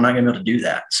guy. We're not going to be able to do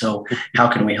that. So how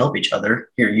can we help each other?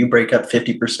 Here, you break up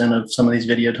 50% of some of these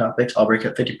video topics. I'll break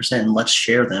up 50%, and let's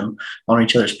share them on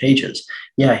each other's pages.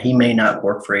 Yeah, he may not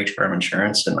work for HRM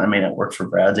Insurance, and I may not work for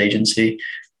Brad's agency,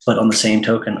 but on the same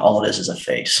token, all it is a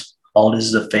face. All it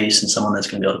is a face, and someone that's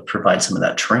going to be able to provide some of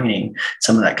that training,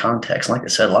 some of that context. Like I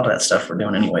said, a lot of that stuff we're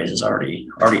doing anyways is already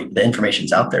the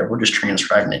information's out there. We're just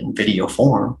transcribing it in video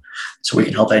form so we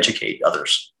can help educate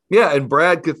others. Yeah, and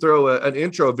Brad could throw an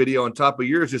intro video on top of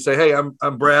yours to say, hey,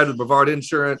 I'm Brad with Brevard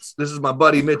Insurance. This is my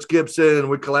buddy Mitch Gibson.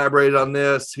 We collaborated on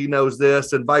this. He knows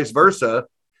this, and vice versa.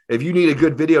 If you need a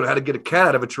good video on how to get a cat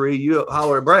out of a tree, you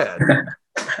holler at Brad.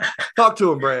 Talk to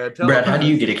him, Brad. Brad, how do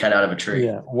you get a cat out of a tree?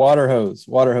 Yeah, water hose.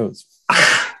 Water hose.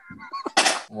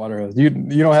 You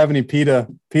don't have any PETA?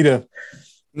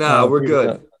 No, we're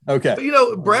good. Okay.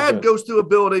 But, Brad goes through a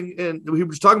building, and we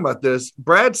were just talking about this.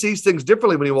 Brad sees things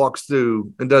differently when he walks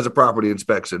through and does a property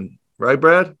inspection. Right,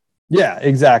 Brad? Yeah,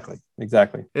 exactly.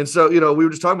 And so, we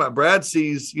were just talking about Brad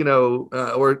sees, or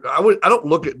I don't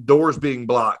look at doors being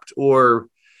blocked, or,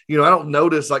 I don't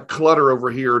notice like clutter over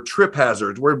here, trip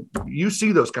hazards, where you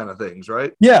see those kind of things,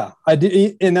 right? Yeah, I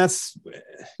did. And that's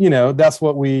part of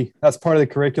the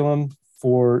curriculum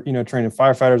for, training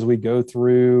firefighters. We go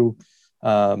through,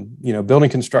 building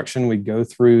construction, we go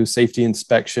through safety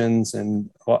inspections, and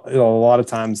a lot of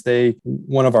times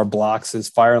one of our blocks is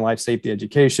fire and life safety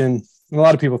education. And a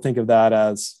lot of people think of that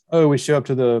as, we show up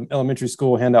to the elementary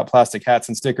school, hand out plastic hats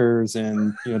and stickers,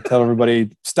 and tell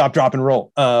everybody stop, drop, and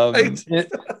roll. And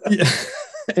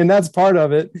that's part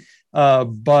of it.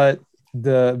 But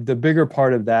the bigger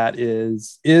part of that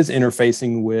is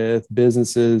interfacing with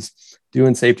businesses,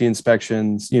 doing safety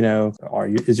inspections.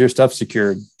 Is your stuff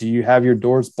secured? Do you have your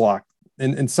doors blocked?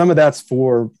 And some of that's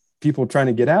for people trying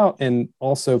to get out, and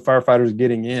also firefighters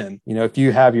getting in. If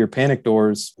you have your panic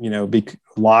doors, be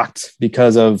locked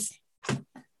because of,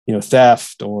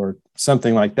 theft or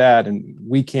something like that and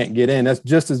we can't get in, that's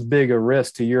just as big a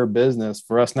risk to your business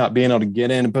for us not being able to get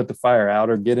in and put the fire out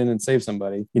or get in and save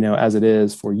somebody, as it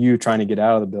is for you trying to get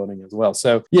out of the building as well.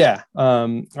 So yeah,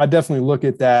 I definitely look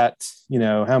at that,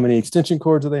 how many extension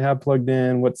cords do they have plugged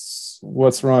in? What's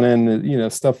running,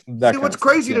 stuff that. See, what's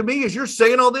crazy to me is you're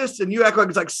saying all this and you act like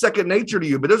it's like second nature to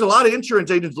you, but there's a lot of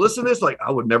insurance agents listening to this. Like, I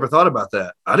would never thought about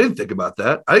that. I didn't think about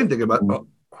that.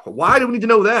 Why do we need to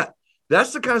know that?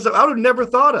 That's the kind of stuff I would have never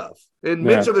thought of. And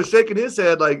Mitch over there shaking his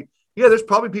head like, yeah, there's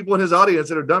probably people in his audience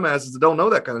that are dumbasses that don't know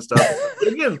that kind of stuff.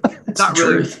 But again, it's not the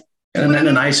really truth. And in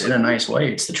a nice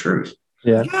way, it's the truth.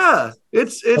 Yeah,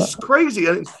 it's crazy.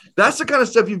 I mean, that's the kind of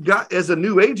stuff you've got as a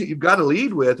new agent. You've got to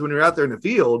lead with when you're out there in the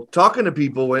field talking to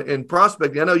people and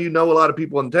prospecting. I know a lot of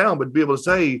people in town, but be able to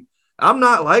say, I'm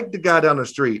not like the guy down the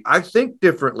street. I think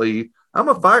differently.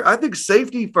 I think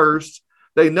safety first.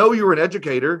 They know you were an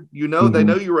educator. They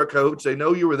know you were a coach. They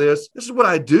know you were this. This is what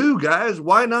I do, guys.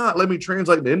 Why not? Let me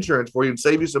translate into insurance for you and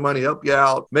save you some money, help you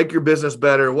out, make your business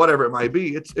better, whatever it might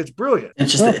be. It's brilliant.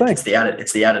 It's just it's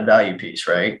the added value piece,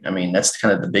 right? I mean, that's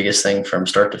kind of the biggest thing from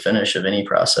start to finish of any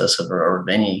process or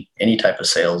any type of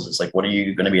sales is like, what are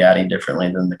you going to be adding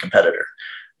differently than the competitor?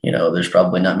 There's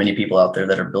probably not many people out there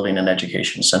that are building an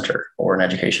education center or an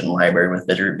education library with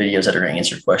videos that are going to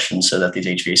answer questions so that these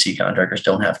HVAC contractors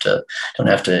don't have to,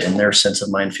 in their sense of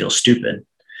mind, feel stupid,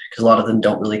 because a lot of them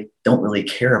don't really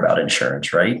care about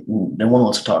insurance, right? No one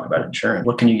wants to talk about insurance.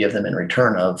 What can you give them in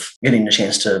return of getting a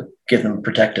chance to give them a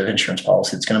protective insurance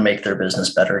policy that's going to make their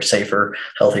business better, safer,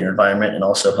 healthier environment, and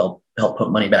also help put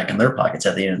money back in their pockets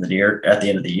at the end of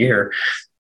the year.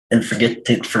 And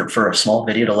for a small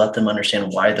video to let them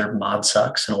understand why their mod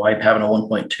sucks and why having a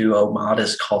 1.20 mod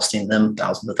is costing them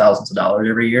thousands of dollars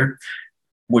every year.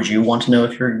 Would you want to know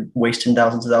if you're wasting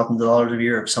thousands of dollars a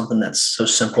year of something that's so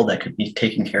simple that could be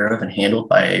taken care of and handled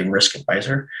by a risk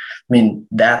advisor? I mean,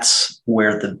 that's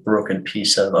where the broken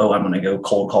piece of, I'm going to go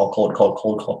cold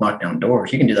call, knock down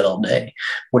doors. You can do that all day.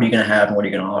 What are you going to have and what are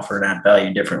you going to offer and add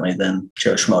value differently than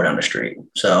Joe Schmo down the street?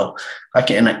 So Brad,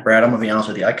 I'm going to be honest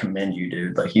with you. I commend you,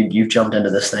 dude. Like you've jumped into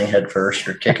this thing head first.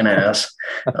 You're kicking ass.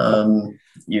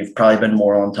 You've probably been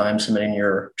more on time submitting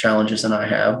your challenges than I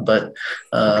have, but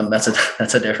that's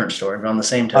a different story. But on the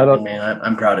same token, man,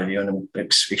 I'm proud of you, and I'm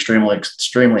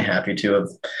extremely happy to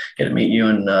get to meet you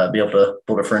and be able to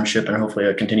build a friendship and hopefully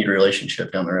a continued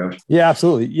relationship down the road. Yeah,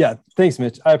 absolutely. Yeah, thanks,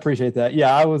 Mitch. I appreciate that.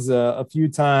 Yeah, I was a few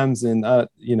times, and I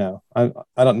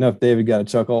don't know if David got a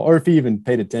chuckle or if he even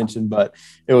paid attention, but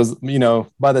it was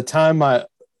by the time I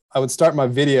would start my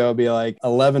video, it'd be like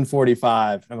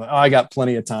 11:45. I'm like, I got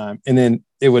plenty of time. And then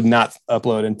it would not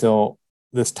upload until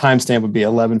this timestamp would be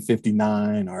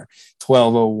 11:59 or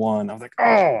 12:01. I was like,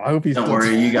 I hope he's. Don't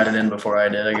worry, you got it in before I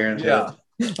did. I guarantee. Yeah.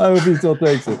 I hope he still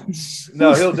takes it.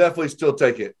 No, he'll definitely still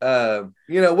take it.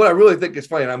 What I really think is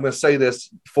funny, and I'm going to say this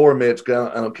for Mitch,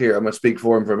 because I don't care. I'm going to speak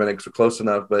for him for a minute because we're close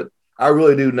enough, but I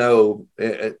really do know,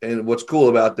 and what's cool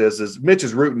about this is Mitch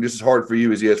is rooting just as hard for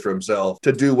you as he is for himself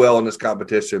to do well in this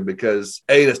competition because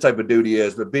A, this type of dude he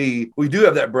is, but B, we do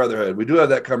have that brotherhood. We do have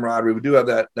that camaraderie. We do have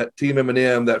that team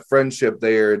M&M, that friendship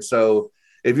there. And so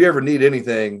if you ever need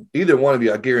anything, either one of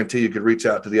you, I guarantee you could reach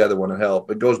out to the other one and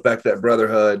help. It goes back to that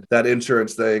brotherhood, that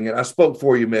insurance thing. And I spoke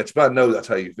for you, Mitch, but I know that's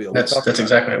how you feel. That's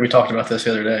exactly it. We talked about this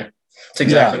the other day. It's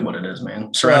exactly what it is,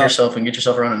 man. Surround yourself and get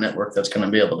yourself around a network that's going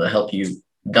to be able to help you.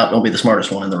 Don't be the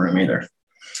smartest one in the room either.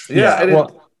 Yeah.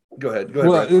 Go ahead.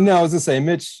 Well, no, I was going to say,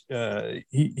 Mitch,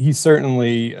 he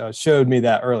certainly showed me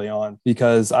that early on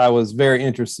because I was very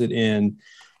interested in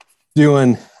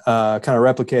doing kind of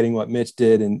replicating what Mitch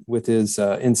did and with his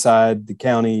inside the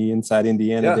county, inside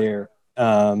Indiana there.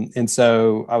 And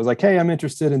so I was like, hey, I'm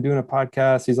interested in doing a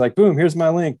podcast. He's like, boom, here's my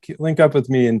link up with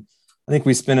me. And I think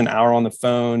we spent an hour on the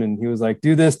phone and he was like,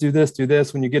 do this.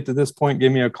 When you get to this point,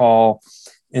 give me a call.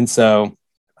 And so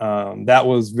that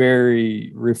was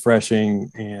very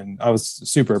refreshing and I was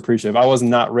super appreciative. I was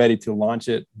not ready to launch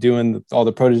it, doing all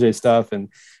the protege stuff and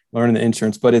learning the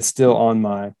insurance, but it's still on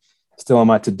my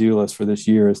to-do list for this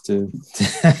year is to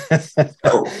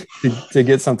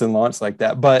get something launched like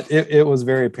that. But it was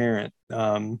very apparent.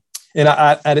 And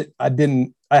I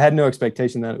had no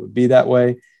expectation that it would be that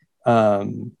way.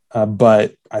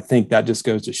 But I think that just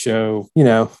goes to show,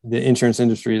 the insurance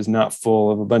industry is not full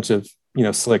of a bunch of,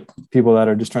 slick people that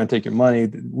are just trying to take your money.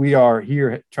 We are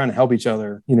here trying to help each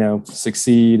other,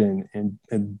 succeed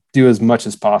and do as much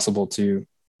as possible to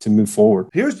move forward.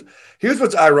 Here's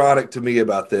what's ironic to me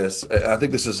about this. I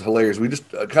think this is hilarious. We just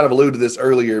kind of alluded to this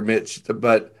earlier, Mitch,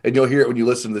 and you'll hear it when you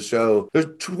listen to the show. There's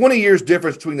 20 years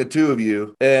difference between the two of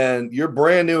you, and you're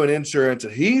brand new in insurance.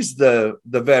 He's the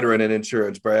veteran in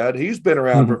insurance, Brad. He's been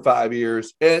around for 5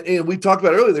 years. And we talked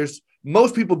about earlier, there's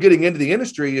most people getting into the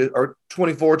industry are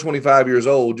 24, 25 years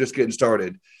old, just getting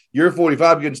started. You're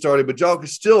 45 getting started, but y'all can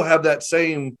still have that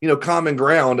same, common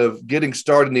ground of getting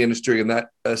started in the industry and that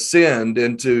ascend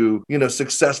into,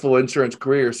 successful insurance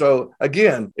career. So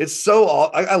again,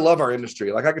 I love our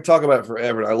industry. Like I could talk about it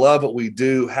forever. I love what we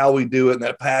do, how we do it, and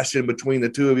that passion between the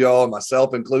two of y'all and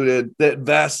myself included, that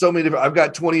vast, so many different, I've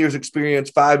got 20 years experience,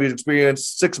 5 years experience,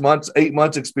 6 months, 8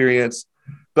 months experience.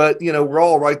 But, we're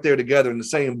all right there together in the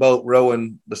same boat,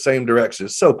 rowing the same direction.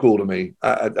 It's so cool to me.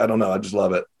 I don't know. I just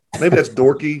love it. Maybe that's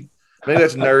dorky. Maybe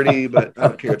that's nerdy, but I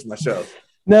don't care. It's my show.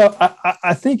 No,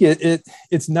 I think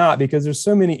it's not, because there's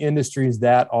so many industries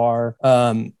that are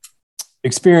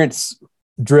experience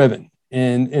driven,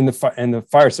 and the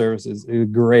fire service is a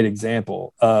great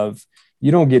example of,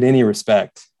 you don't get any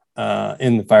respect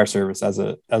in the fire service as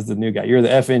the new guy. You're the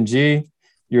FNG.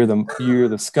 You're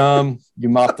the scum. You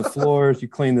mop the floors. You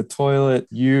clean the toilet.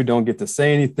 You don't get to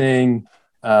say anything.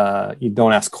 You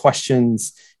don't ask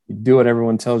questions. You do what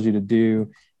everyone tells you to do.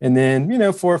 And then,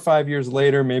 4 or 5 years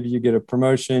later, maybe you get a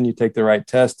promotion, you take the right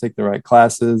test, take the right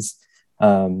classes.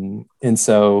 And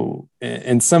some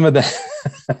of that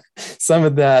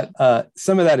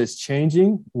is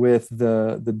changing with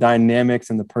the dynamics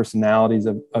and the personalities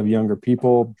of younger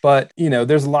people. But,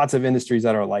 there's lots of industries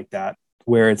that are like that,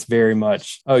 where it's very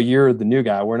much, oh, you're the new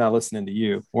guy. We're not listening to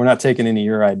you. We're not taking any of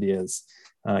your ideas.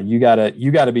 You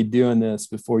gotta be doing this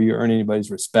before you earn anybody's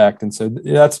respect. And so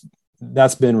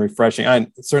that's been refreshing. I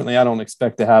don't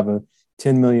expect to have a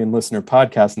 10 million listener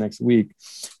podcast next week,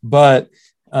 but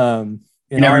you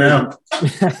never know.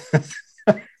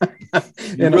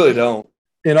 You really don't.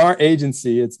 In our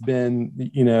agency, it's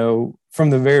been, from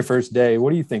the very first day.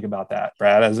 What do you think about that,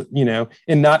 Brad? As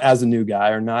and not as a new guy,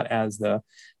 or not as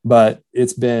but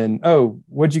it's been, oh,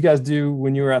 what'd you guys do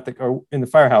when you were in the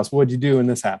firehouse? What'd you do when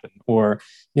this happened? Or,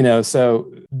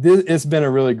 so it's been a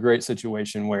really great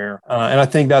situation where, and I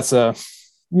think that's in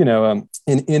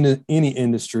any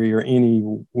industry or any,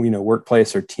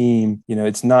 workplace or team,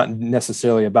 it's not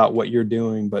necessarily about what you're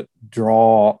doing, but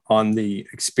draw on the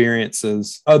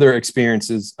other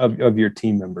experiences of your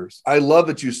team members. I love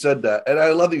that you said that. And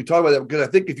I love that you talk about that, because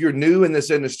I think if you're new in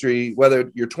this industry,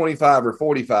 whether you're 25 or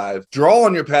 45, draw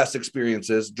on your past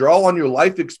experiences, draw on your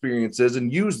life experiences,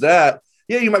 and use that.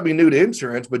 Yeah, you might be new to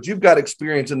insurance, but you've got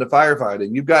experience in the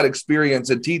firefighting. You've got experience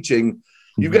in teaching.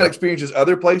 You've got experiences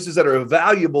other places that are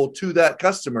valuable to that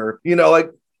customer.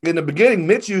 Like in the beginning,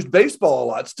 Mitch used baseball a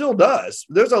lot, still does.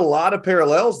 There's a lot of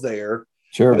parallels there.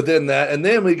 Sure. Within that. And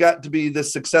then we got to be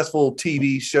this successful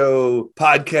TV show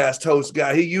podcast host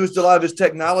guy. He used a lot of his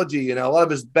technology and a lot of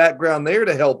his background there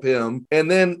to help him. And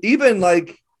then even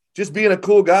like just being a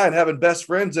cool guy and having best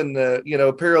friends in the,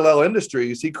 parallel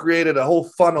industries, he created a whole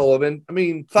funnel of,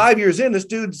 5 years in, this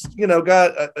dude's,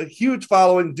 got a huge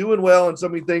following, doing well in so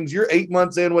many things. You're 8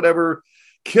 months in, whatever,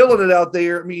 killing it out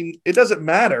there. It doesn't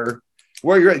matter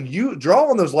where you're at. You draw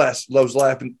on those life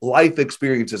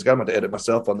experiences. I'm going to edit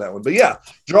myself on that one, but yeah,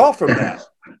 draw from that.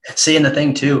 Seeing the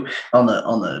thing too, on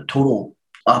the total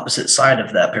opposite side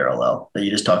of that parallel that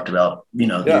you just talked about,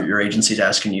 your agency's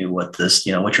asking you what's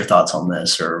your thoughts on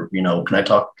this, or, can I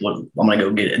talk, I'm going to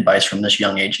go get advice from this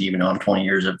young age, even though I'm 20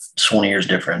 years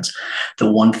difference.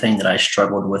 The one thing that I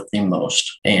struggled with the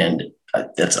most, and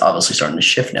that's obviously starting to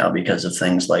shift now because of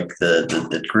things like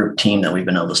the group team that we've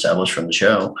been able to establish from the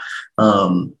show,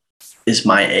 is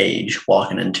my age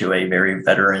walking into a very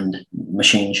veteran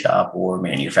machine shop or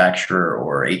manufacturer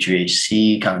or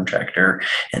HVAC contractor,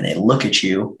 and they look at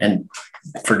you and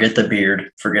forget the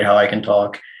beard, forget how I can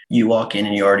talk. You walk in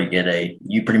and you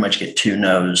pretty much get 2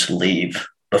 no's leave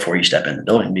before you step in the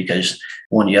building, because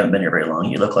one, you haven't been here very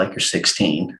long. You look like you're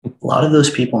 16. A lot of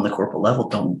those people on the corporate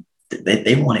level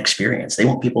they want experience. They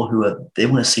want people they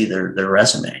want to see their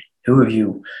resume. Who have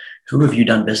you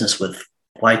done business with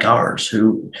like ours?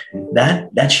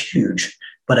 That's huge.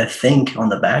 But I think on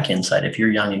the back end side, if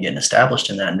you're young and getting established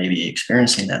in that, and maybe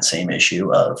experiencing that same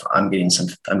issue of I'm getting some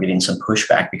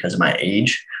pushback because of my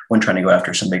age when trying to go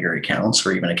after some bigger accounts,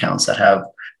 or even accounts that have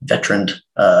veteran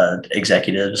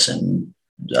executives and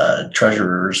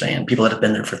treasurers and people that have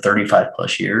been there for 35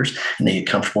 plus years, and they get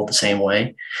comfortable the same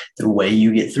way. The way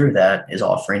you get through that is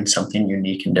offering something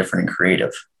unique and different and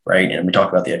creative. right? And we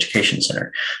talk about the education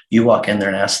center. You walk in there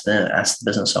and ask the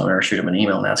business owner, or shoot him an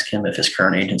email and ask him if his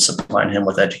current agent's supplying him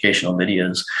with educational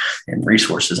videos and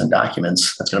resources and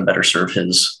documents that's going to better serve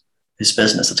his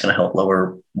business. It's going to help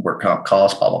lower work comp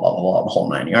costs, blah, blah, blah, blah, blah, the whole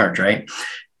 9 yards, right?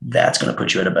 That's going to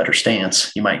put you at a better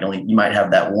stance. You might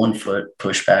have that 1 foot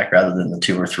pushback rather than the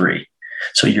 2 or 3.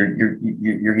 So you're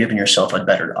giving yourself a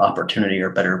better opportunity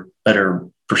or better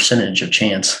percentage of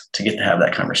chance to get to have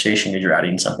that conversation because you're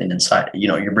adding something inside.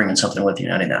 You're bringing something with you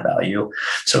and adding that value.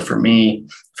 So for me,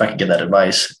 if I could give that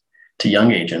advice to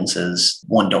young agents is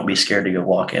 1, don't be scared to go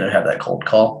walk in and have that cold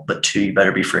call, but 2, you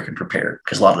better be freaking prepared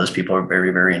because a lot of those people are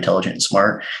very, very intelligent and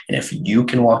smart. And if you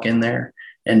can walk in there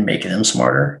and make them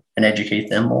smarter and educate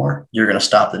them more, you're going to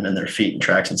stop them in their feet and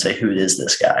tracks and say, who is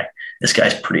this guy? This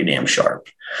guy's pretty damn sharp.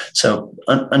 So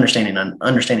understanding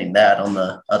that on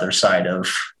the other side of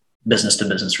business to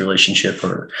business relationship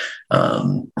or,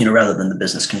 rather than the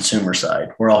business consumer side,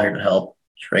 we're all here to help.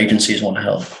 Your agencies want to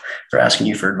help. They're asking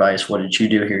you for advice. What did you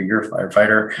do here? You're a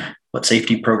firefighter. What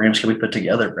safety programs can we put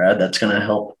together, Brad? That's going to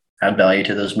help add value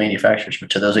to those manufacturers, but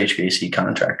to those HVAC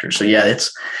contractors. So yeah,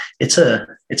 it's a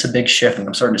big shift, and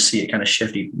I'm starting to see it kind of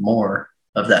shift even more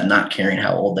of that, not caring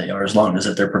how old they are, as long as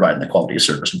that they're providing the quality of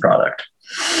service and product.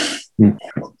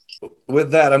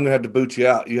 With that, I'm gonna have to boot you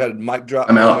out. You had a mic drop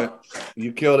I'm moment. out.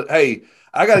 You killed it. Hey,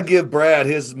 I got to give Brad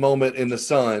his moment in the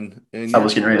sun. And I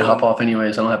was getting ready to hop off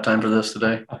anyways. I don't have time for this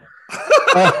today.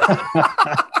 I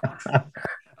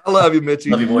love you, Mitchie.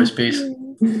 Love you, boys. Peace.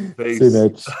 Peace. See,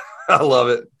 Mitch. I love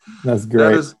it. That's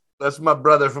great. That's my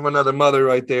brother from another mother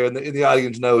right there. And the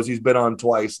audience knows he's been on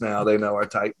twice now. They know our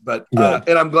type. But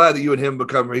and I'm glad that you and him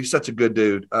he's such a good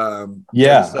dude.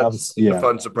 It's a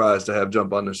fun surprise to have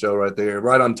jump on the show right there.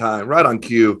 Right on time, right on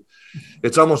cue.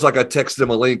 It's almost like I texted him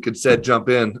a link and said jump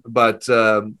in. But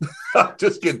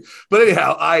just kidding. But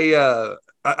anyhow,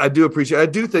 I do appreciate it. I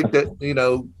do think that,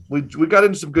 we got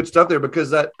into some good stuff there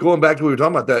because that going back to what we were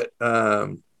talking about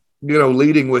that,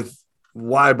 leading with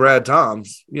why Brad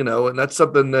Toms, and that's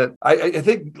something that I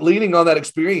think leaning on that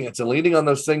experience and leaning on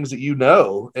those things that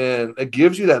and it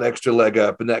gives you that extra leg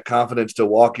up and that confidence to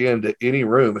walk into any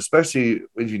room, especially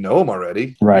if you know them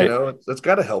already. Right. That's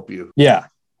got to help you. Yeah.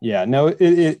 Yeah. No,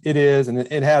 it is. And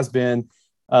it has been.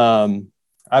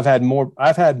 I've had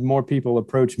more people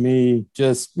approach me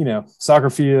just, soccer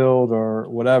field or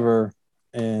whatever.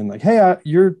 And like, hey,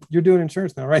 you're doing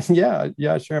insurance now, right?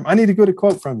 Yeah, sure am. I need to get a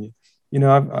quote from you.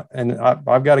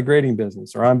 I've got a grading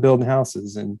business or I'm building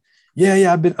houses and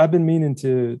I've been meaning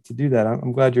to do that.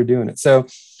 I'm glad you're doing it. So,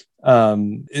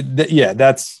 that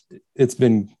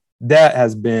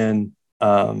has been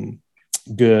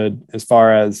good as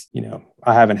far as,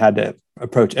 I haven't had to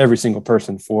approach every single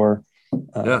person for,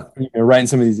 writing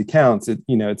some of these accounts.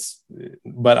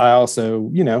 But I also,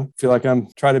 feel like I'm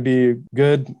trying to be a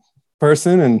good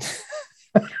person and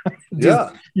be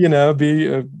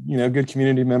a good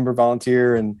community member,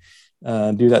 volunteer, and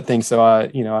do that thing. So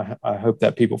I hope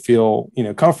that people feel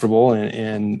comfortable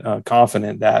and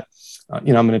confident that I'm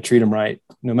going to treat them right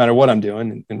no matter what I'm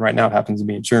doing. And right now it happens to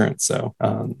be insurance. So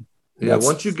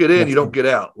once you get in, you don't get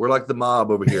out. We're like the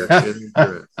mob over here.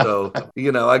 So,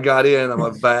 I got in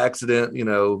by accident,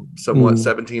 somewhat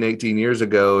 17, 18 years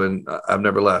ago, and I've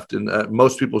never left. And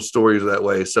most people's stories are that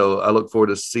way. So I look forward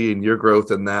to seeing your growth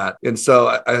in that. And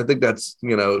so I think that's,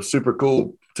 super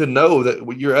cool to know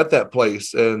that you're at that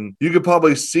place and you could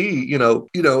probably see, 3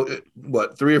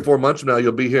 or 4 months from now,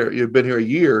 you'll be here. You've been here a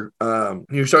year.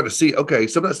 You're starting to see, okay,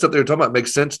 some of that stuff they were talking about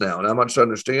makes sense now. And I'm starting to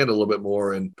understand a little bit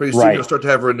more. And pretty soon you'll start to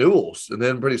have renewals. And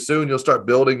then pretty soon you'll start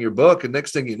building your book. And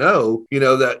next thing you know,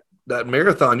 that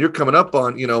marathon you're coming up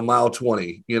on, mile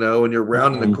 20, and you're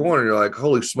rounding the corner. You're like,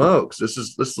 holy smokes, this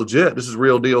is legit. This is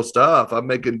real deal stuff. I'm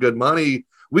making good money.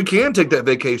 We can take that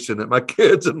vacation that my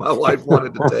kids and my wife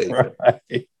wanted to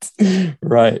take.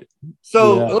 Right.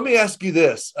 So let me ask you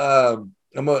this. I'm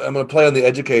going to play on the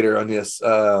educator on this.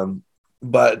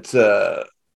 But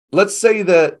let's say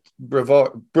that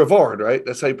Brevard, right?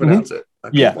 That's how you pronounce it. I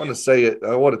want to say it.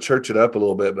 I want to church it up a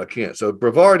little bit, but I can't. So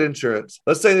Brevard Insurance,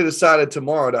 let's say they decided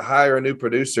tomorrow to hire a new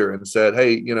producer and said,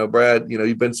 hey, Brad,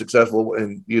 you've been successful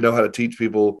and you know how to teach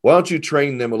people. Why don't you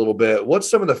train them a little bit? What's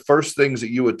some of the first things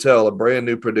that you would tell a brand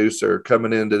new producer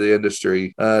coming into the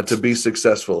industry to be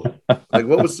successful? Like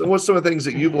what's some of the things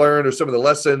that you've learned or some of the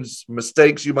lessons,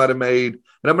 mistakes you might have made? And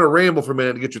I'm going to ramble for a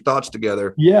minute to get your thoughts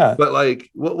together. Yeah. But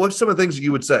like, what's some of the things that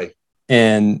you would say?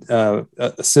 And a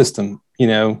system,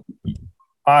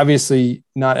 obviously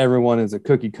not everyone is a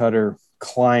cookie cutter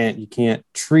client. You can't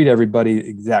treat everybody the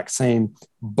exact same,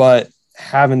 but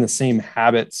having the same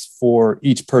habits for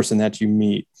each person that you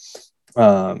meet.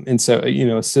 And so,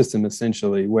 a system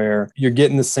essentially where you're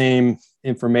getting the same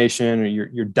information, or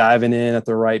you're diving in at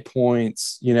the right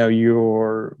points,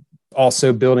 you're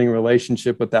also building a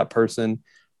relationship with that person,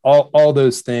 all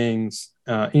those things,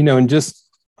 and just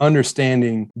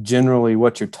understanding generally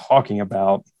what you're talking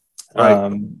about.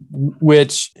 Right.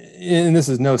 Which, and this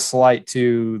is no slight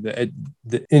to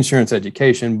the insurance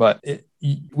education, but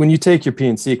when you take your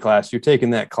P&C class, you're taking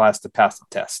that class to pass the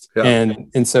test. Yeah.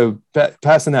 And so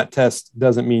passing that test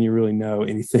doesn't mean you really know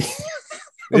anything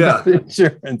about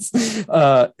insurance.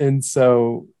 And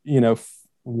so,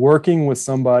 working with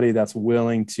somebody that's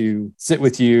willing to sit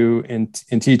with you and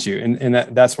teach you. And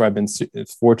that's where I've been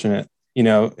fortunate,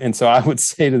 and so I would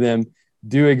say to them,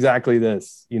 do exactly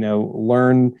this,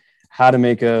 learn how to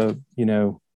make a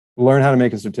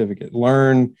certificate,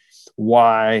 learn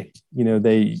why,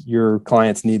 your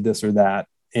clients need this or that.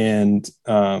 And,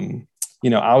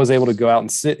 I was able to go out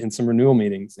and sit in some renewal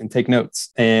meetings and take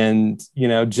notes and,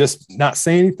 just not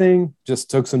say anything, just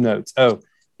took some notes. Oh,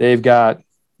 they've got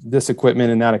this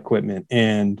equipment and that equipment.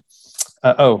 And,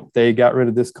 they got rid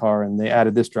of this car and they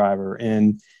added this driver.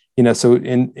 And, so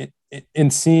in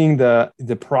seeing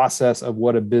the process of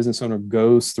what a business owner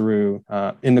goes through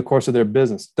in the course of their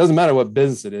business, doesn't matter what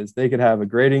business it is. They could have a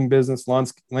grading business,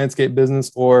 landscape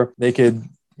business, or they could,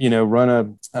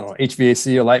 run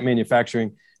HVAC or light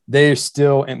manufacturing. They're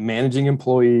still managing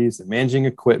employees and managing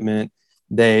equipment.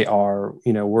 They are,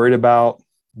 worried about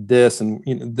this,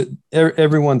 and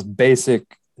everyone's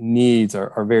basic needs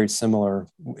are very similar.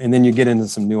 And then you get into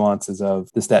some nuances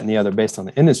of this, that, and the other based on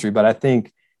the industry. But I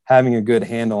think having a good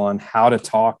handle on how to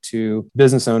talk to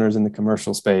business owners in the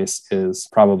commercial space is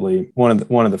probably one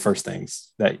of the first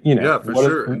things that,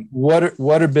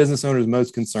 what are business owners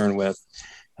most concerned with?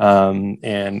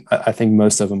 And I think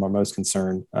most of them are most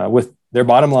concerned with their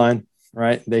bottom line,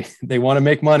 right? They want to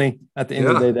make money at the end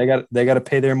of the day. They got to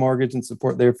pay their mortgage and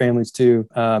support their families too.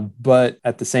 But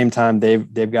at the same time,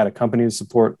 they've got a company to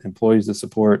support, employees to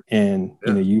support, and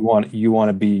you want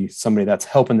to be somebody that's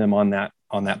helping them on that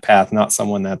path, not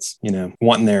someone that's,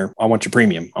 wanting I want your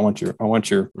premium. I want your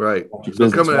right. Your so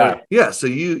coming at it, so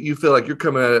you feel like you're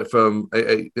coming at it from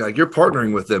like you're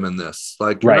partnering with them in this,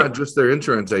 like you're not just their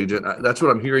insurance agent. That's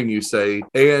what I'm hearing you say.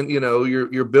 And,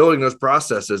 you're building those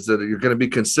processes that you're going to be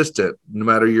consistent no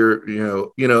matter your,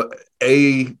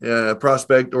 A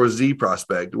prospect or Z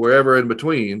prospect, wherever in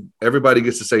between, everybody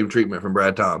gets the same treatment from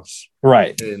Brad Toms.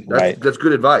 Right. And that's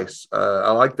good advice.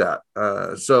 I like that.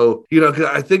 So, 'cause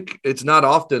I think it's not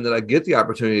often that I get the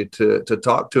opportunity to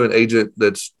talk to an agent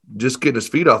that's just getting his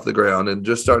feet off the ground and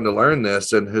just starting to learn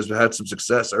this and has had some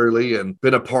success early and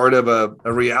been a part of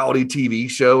a reality TV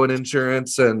show in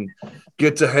insurance and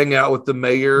get to hang out with the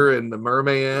mayor and the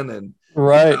merman and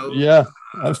yeah.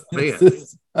 Man.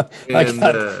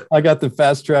 I got the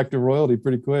fast track to royalty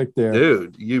pretty quick there,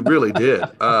 dude. You really did.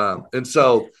 And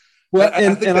so,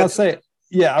 I'll say,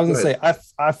 I was gonna say,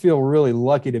 I feel really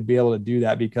lucky to be able to do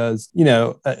that because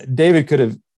David could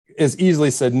have as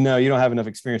easily said, no, you don't have enough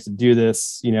experience to do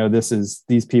this.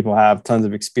 These people have tons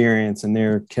of experience and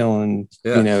they're killing,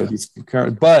 these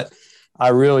current, but I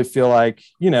really feel like,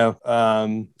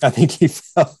 I think he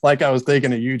felt like I was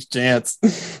taking a huge chance,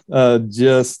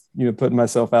 just, putting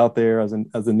myself out there as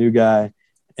a new guy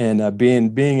and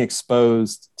being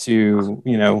exposed to,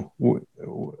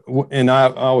 and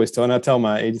I always tell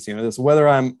my agency this, whether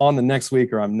I'm on the next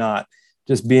week or I'm not,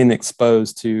 just being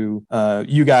exposed to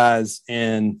you guys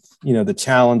and, the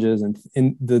challenges and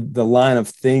in the line of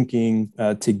thinking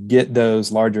to get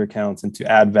those larger accounts and to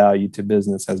add value to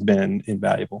business has been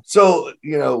invaluable. So,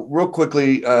 real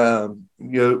quickly,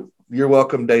 you're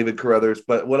welcome, David Carruthers.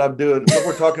 But what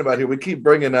we're talking about here, we keep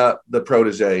bringing up the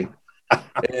protege.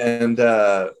 And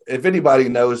if anybody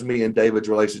knows me and David's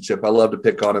relationship, I love to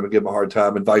pick on him and give him a hard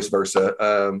time and vice versa.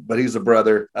 But he's a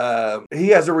brother. He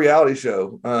has a reality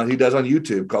show he does on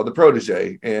YouTube called The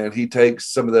Protege. And he takes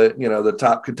some of the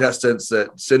top contestants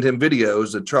that send him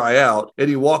videos and try out. And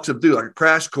he walks them through like a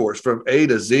crash course from A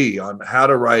to Z on how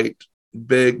to write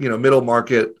big, middle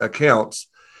market accounts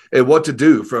and what to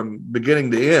do from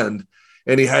beginning to end.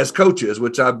 And he has coaches,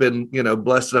 which I've been,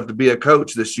 blessed enough to be a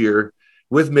coach this year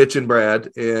with Mitch and Brad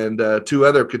and two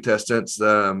other contestants.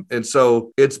 And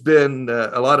so it's been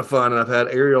a lot of fun. And I've had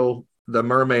Ariel, the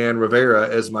Merman Rivera,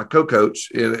 as my co-coach.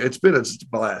 And it's been a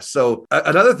blast. So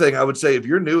another thing I would say, if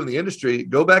you're new in the industry,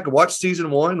 go back and watch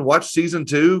season 1, watch season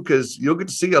 2, because you'll get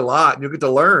to see a lot and you'll get to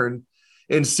learn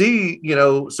and see,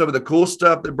 some of the cool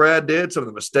stuff that Brad did, some of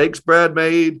the mistakes Brad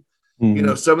made,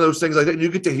 some of those things like that. And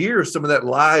you get to hear some of that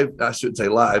live, I shouldn't say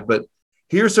live, but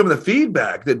here's some of the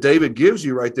feedback that David gives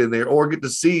you right then and there, or get to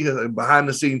see behind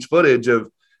the scenes footage of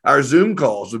our Zoom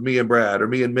calls with me and Brad or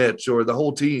me and Mitch or the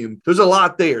whole team. There's a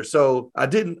lot there. So I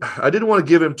didn't want to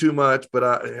give him too much, but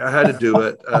I had to do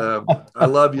it. I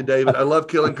love you, David. I love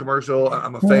Killing Commercial.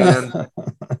 I'm a fan.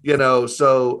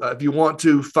 So if you want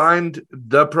to find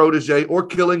The Protege or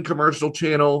Killing Commercial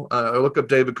channel, or look up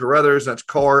David Carruthers. That's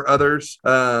Car Others.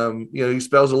 He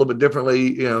spells a little bit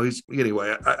differently.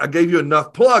 I gave you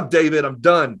enough plug, David. I'm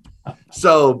done.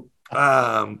 So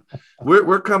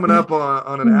we're coming up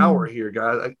on an hour here,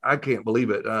 guys. I can't believe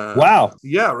it. Wow.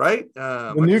 Yeah. Right.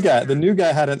 The new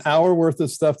guy had an hour worth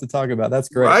of stuff to talk about. That's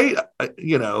great. Right.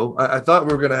 I thought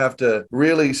we were going to have to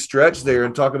really stretch there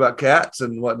and talk about cats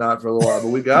and whatnot for a little while, but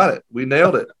we got it. We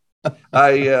nailed it. And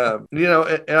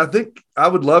I think I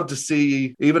would love to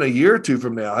see even a year or two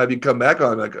from now, have you come back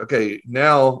on like, okay,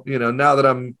 now that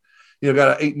I'm,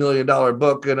 got an $8 million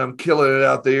book and I'm killing it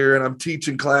out there and I'm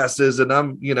teaching classes and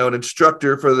I'm, an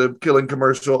instructor for the Killing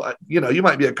Commercial. You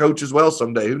might be a coach as well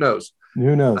someday. Who knows?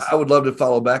 Who knows? I would love to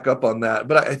follow back up on that.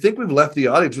 But I think we've left the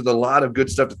audience with a lot of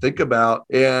good stuff to think about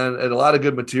and a lot of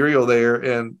good material there.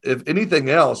 And if anything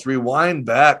else, rewind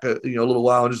back a little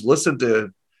while and just listen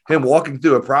to him walking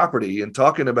through a property and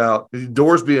talking about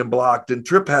doors being blocked and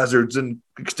trip hazards and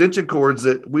extension cords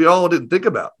that we all didn't think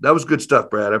about. That was good stuff,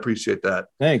 Brad. I appreciate that.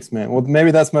 Thanks, man. Well, maybe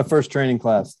that's my first training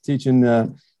class, teaching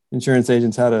insurance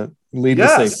agents how to lead with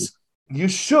safety. You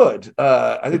should.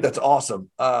 I think that's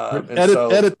awesome.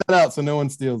 Edit that out so no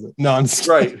one steals it. No, I'm just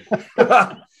right.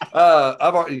 I've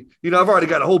already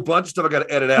got a whole bunch of stuff I got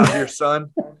to edit out here,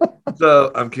 son.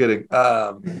 So I'm kidding.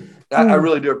 I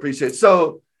really do appreciate it.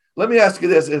 So let me ask you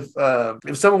this: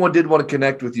 if someone did want to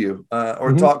connect with you,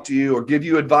 or talk to you, or give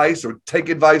you advice, or take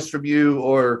advice from you,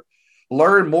 or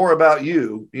learn more about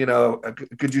you,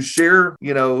 could you share,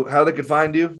 how they could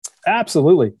find you?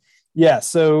 Absolutely. Yeah.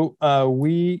 So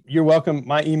you're welcome.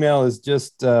 My email is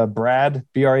just Brad,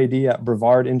 BRAD at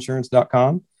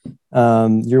brevardinsurance.com.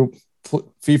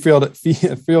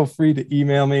 Feel free to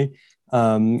email me.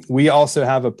 We also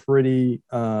have a pretty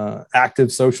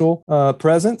active social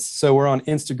presence. So we're on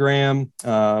Instagram,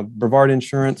 Brevard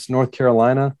Insurance North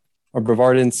Carolina, or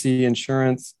Brevard NC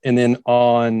Insurance, and then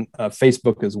on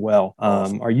Facebook as well.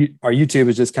 Our YouTube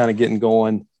is just kind of getting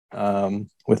going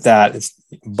with that.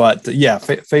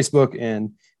 Facebook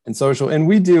and social. And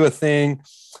we do a thing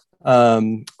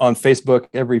on Facebook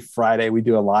every Friday. We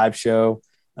do a live show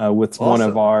with one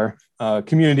of our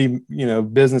community,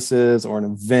 businesses or an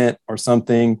event or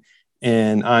something.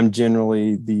 And I'm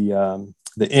generally the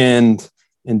end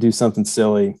and do something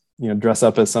silly, dress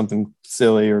up as something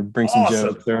silly or bring some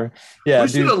jokes or we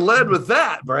should have led with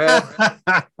that, Brad.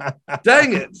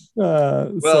 Dang it.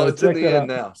 It's in the end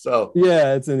now. So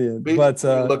yeah, it's in the end. But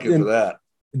looking for that.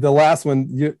 The last one,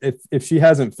 if she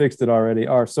hasn't fixed it already,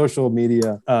 our social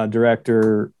media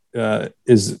director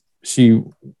is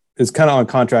kind of on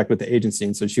contract with the agency.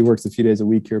 And so she works a few days a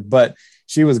week here, but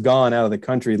she was gone out of the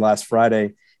country last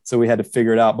Friday. So we had to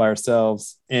figure it out by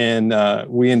ourselves. And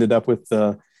we ended up with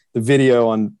the video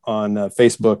on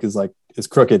Facebook is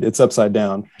crooked. It's upside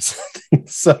down.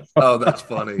 So, that's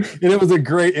funny. And it was a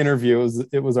great interview.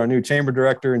 It was our new chamber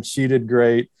director and she did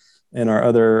great. And our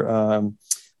other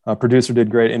producer did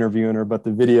great interviewing her, but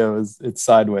the video it's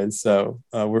sideways. So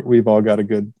we've all got a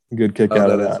good kick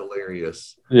out of that. That's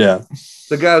hilarious. Yeah.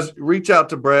 So guys, reach out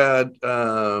to Brad,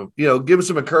 give him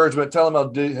some encouragement, tell him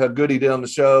how good he did on the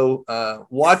show,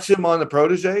 watch him on The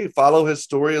Protege, follow his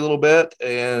story a little bit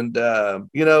and,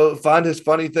 find his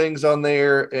funny things on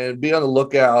there and be on the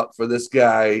lookout for this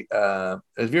guy.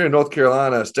 If you're in North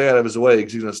Carolina, stay out of his way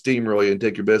because he's going to steamroll you and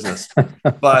take your business.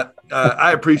 But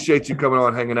I appreciate you coming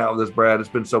on, hanging out with us, Brad. It's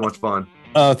been so much fun.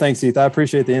 Oh, thanks, Heath. I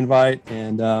appreciate the invite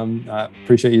and I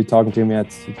appreciate you talking to me.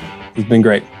 It's been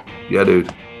great. Yeah,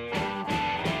 dude.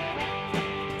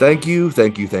 Thank you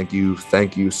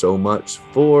so much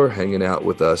for hanging out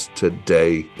with us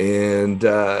today. And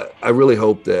I really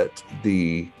hope that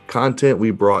the content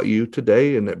we brought you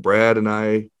today and that Brad and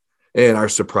I and our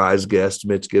surprise guest,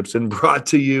 Mitch Gibson, brought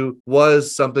to you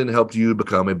was something that helped you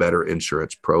become a better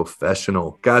insurance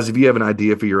professional. Guys, if you have an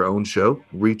idea for your own show,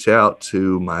 reach out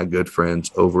to my good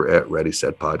friends over at Ready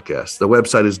Set Podcast. The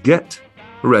website is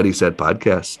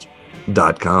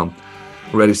getreadysetpodcast.com.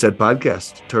 Ready Set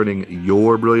Podcast, turning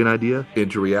your brilliant idea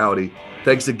into reality.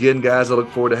 Thanks again, guys. I look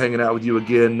forward to hanging out with you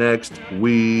again next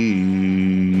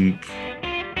week.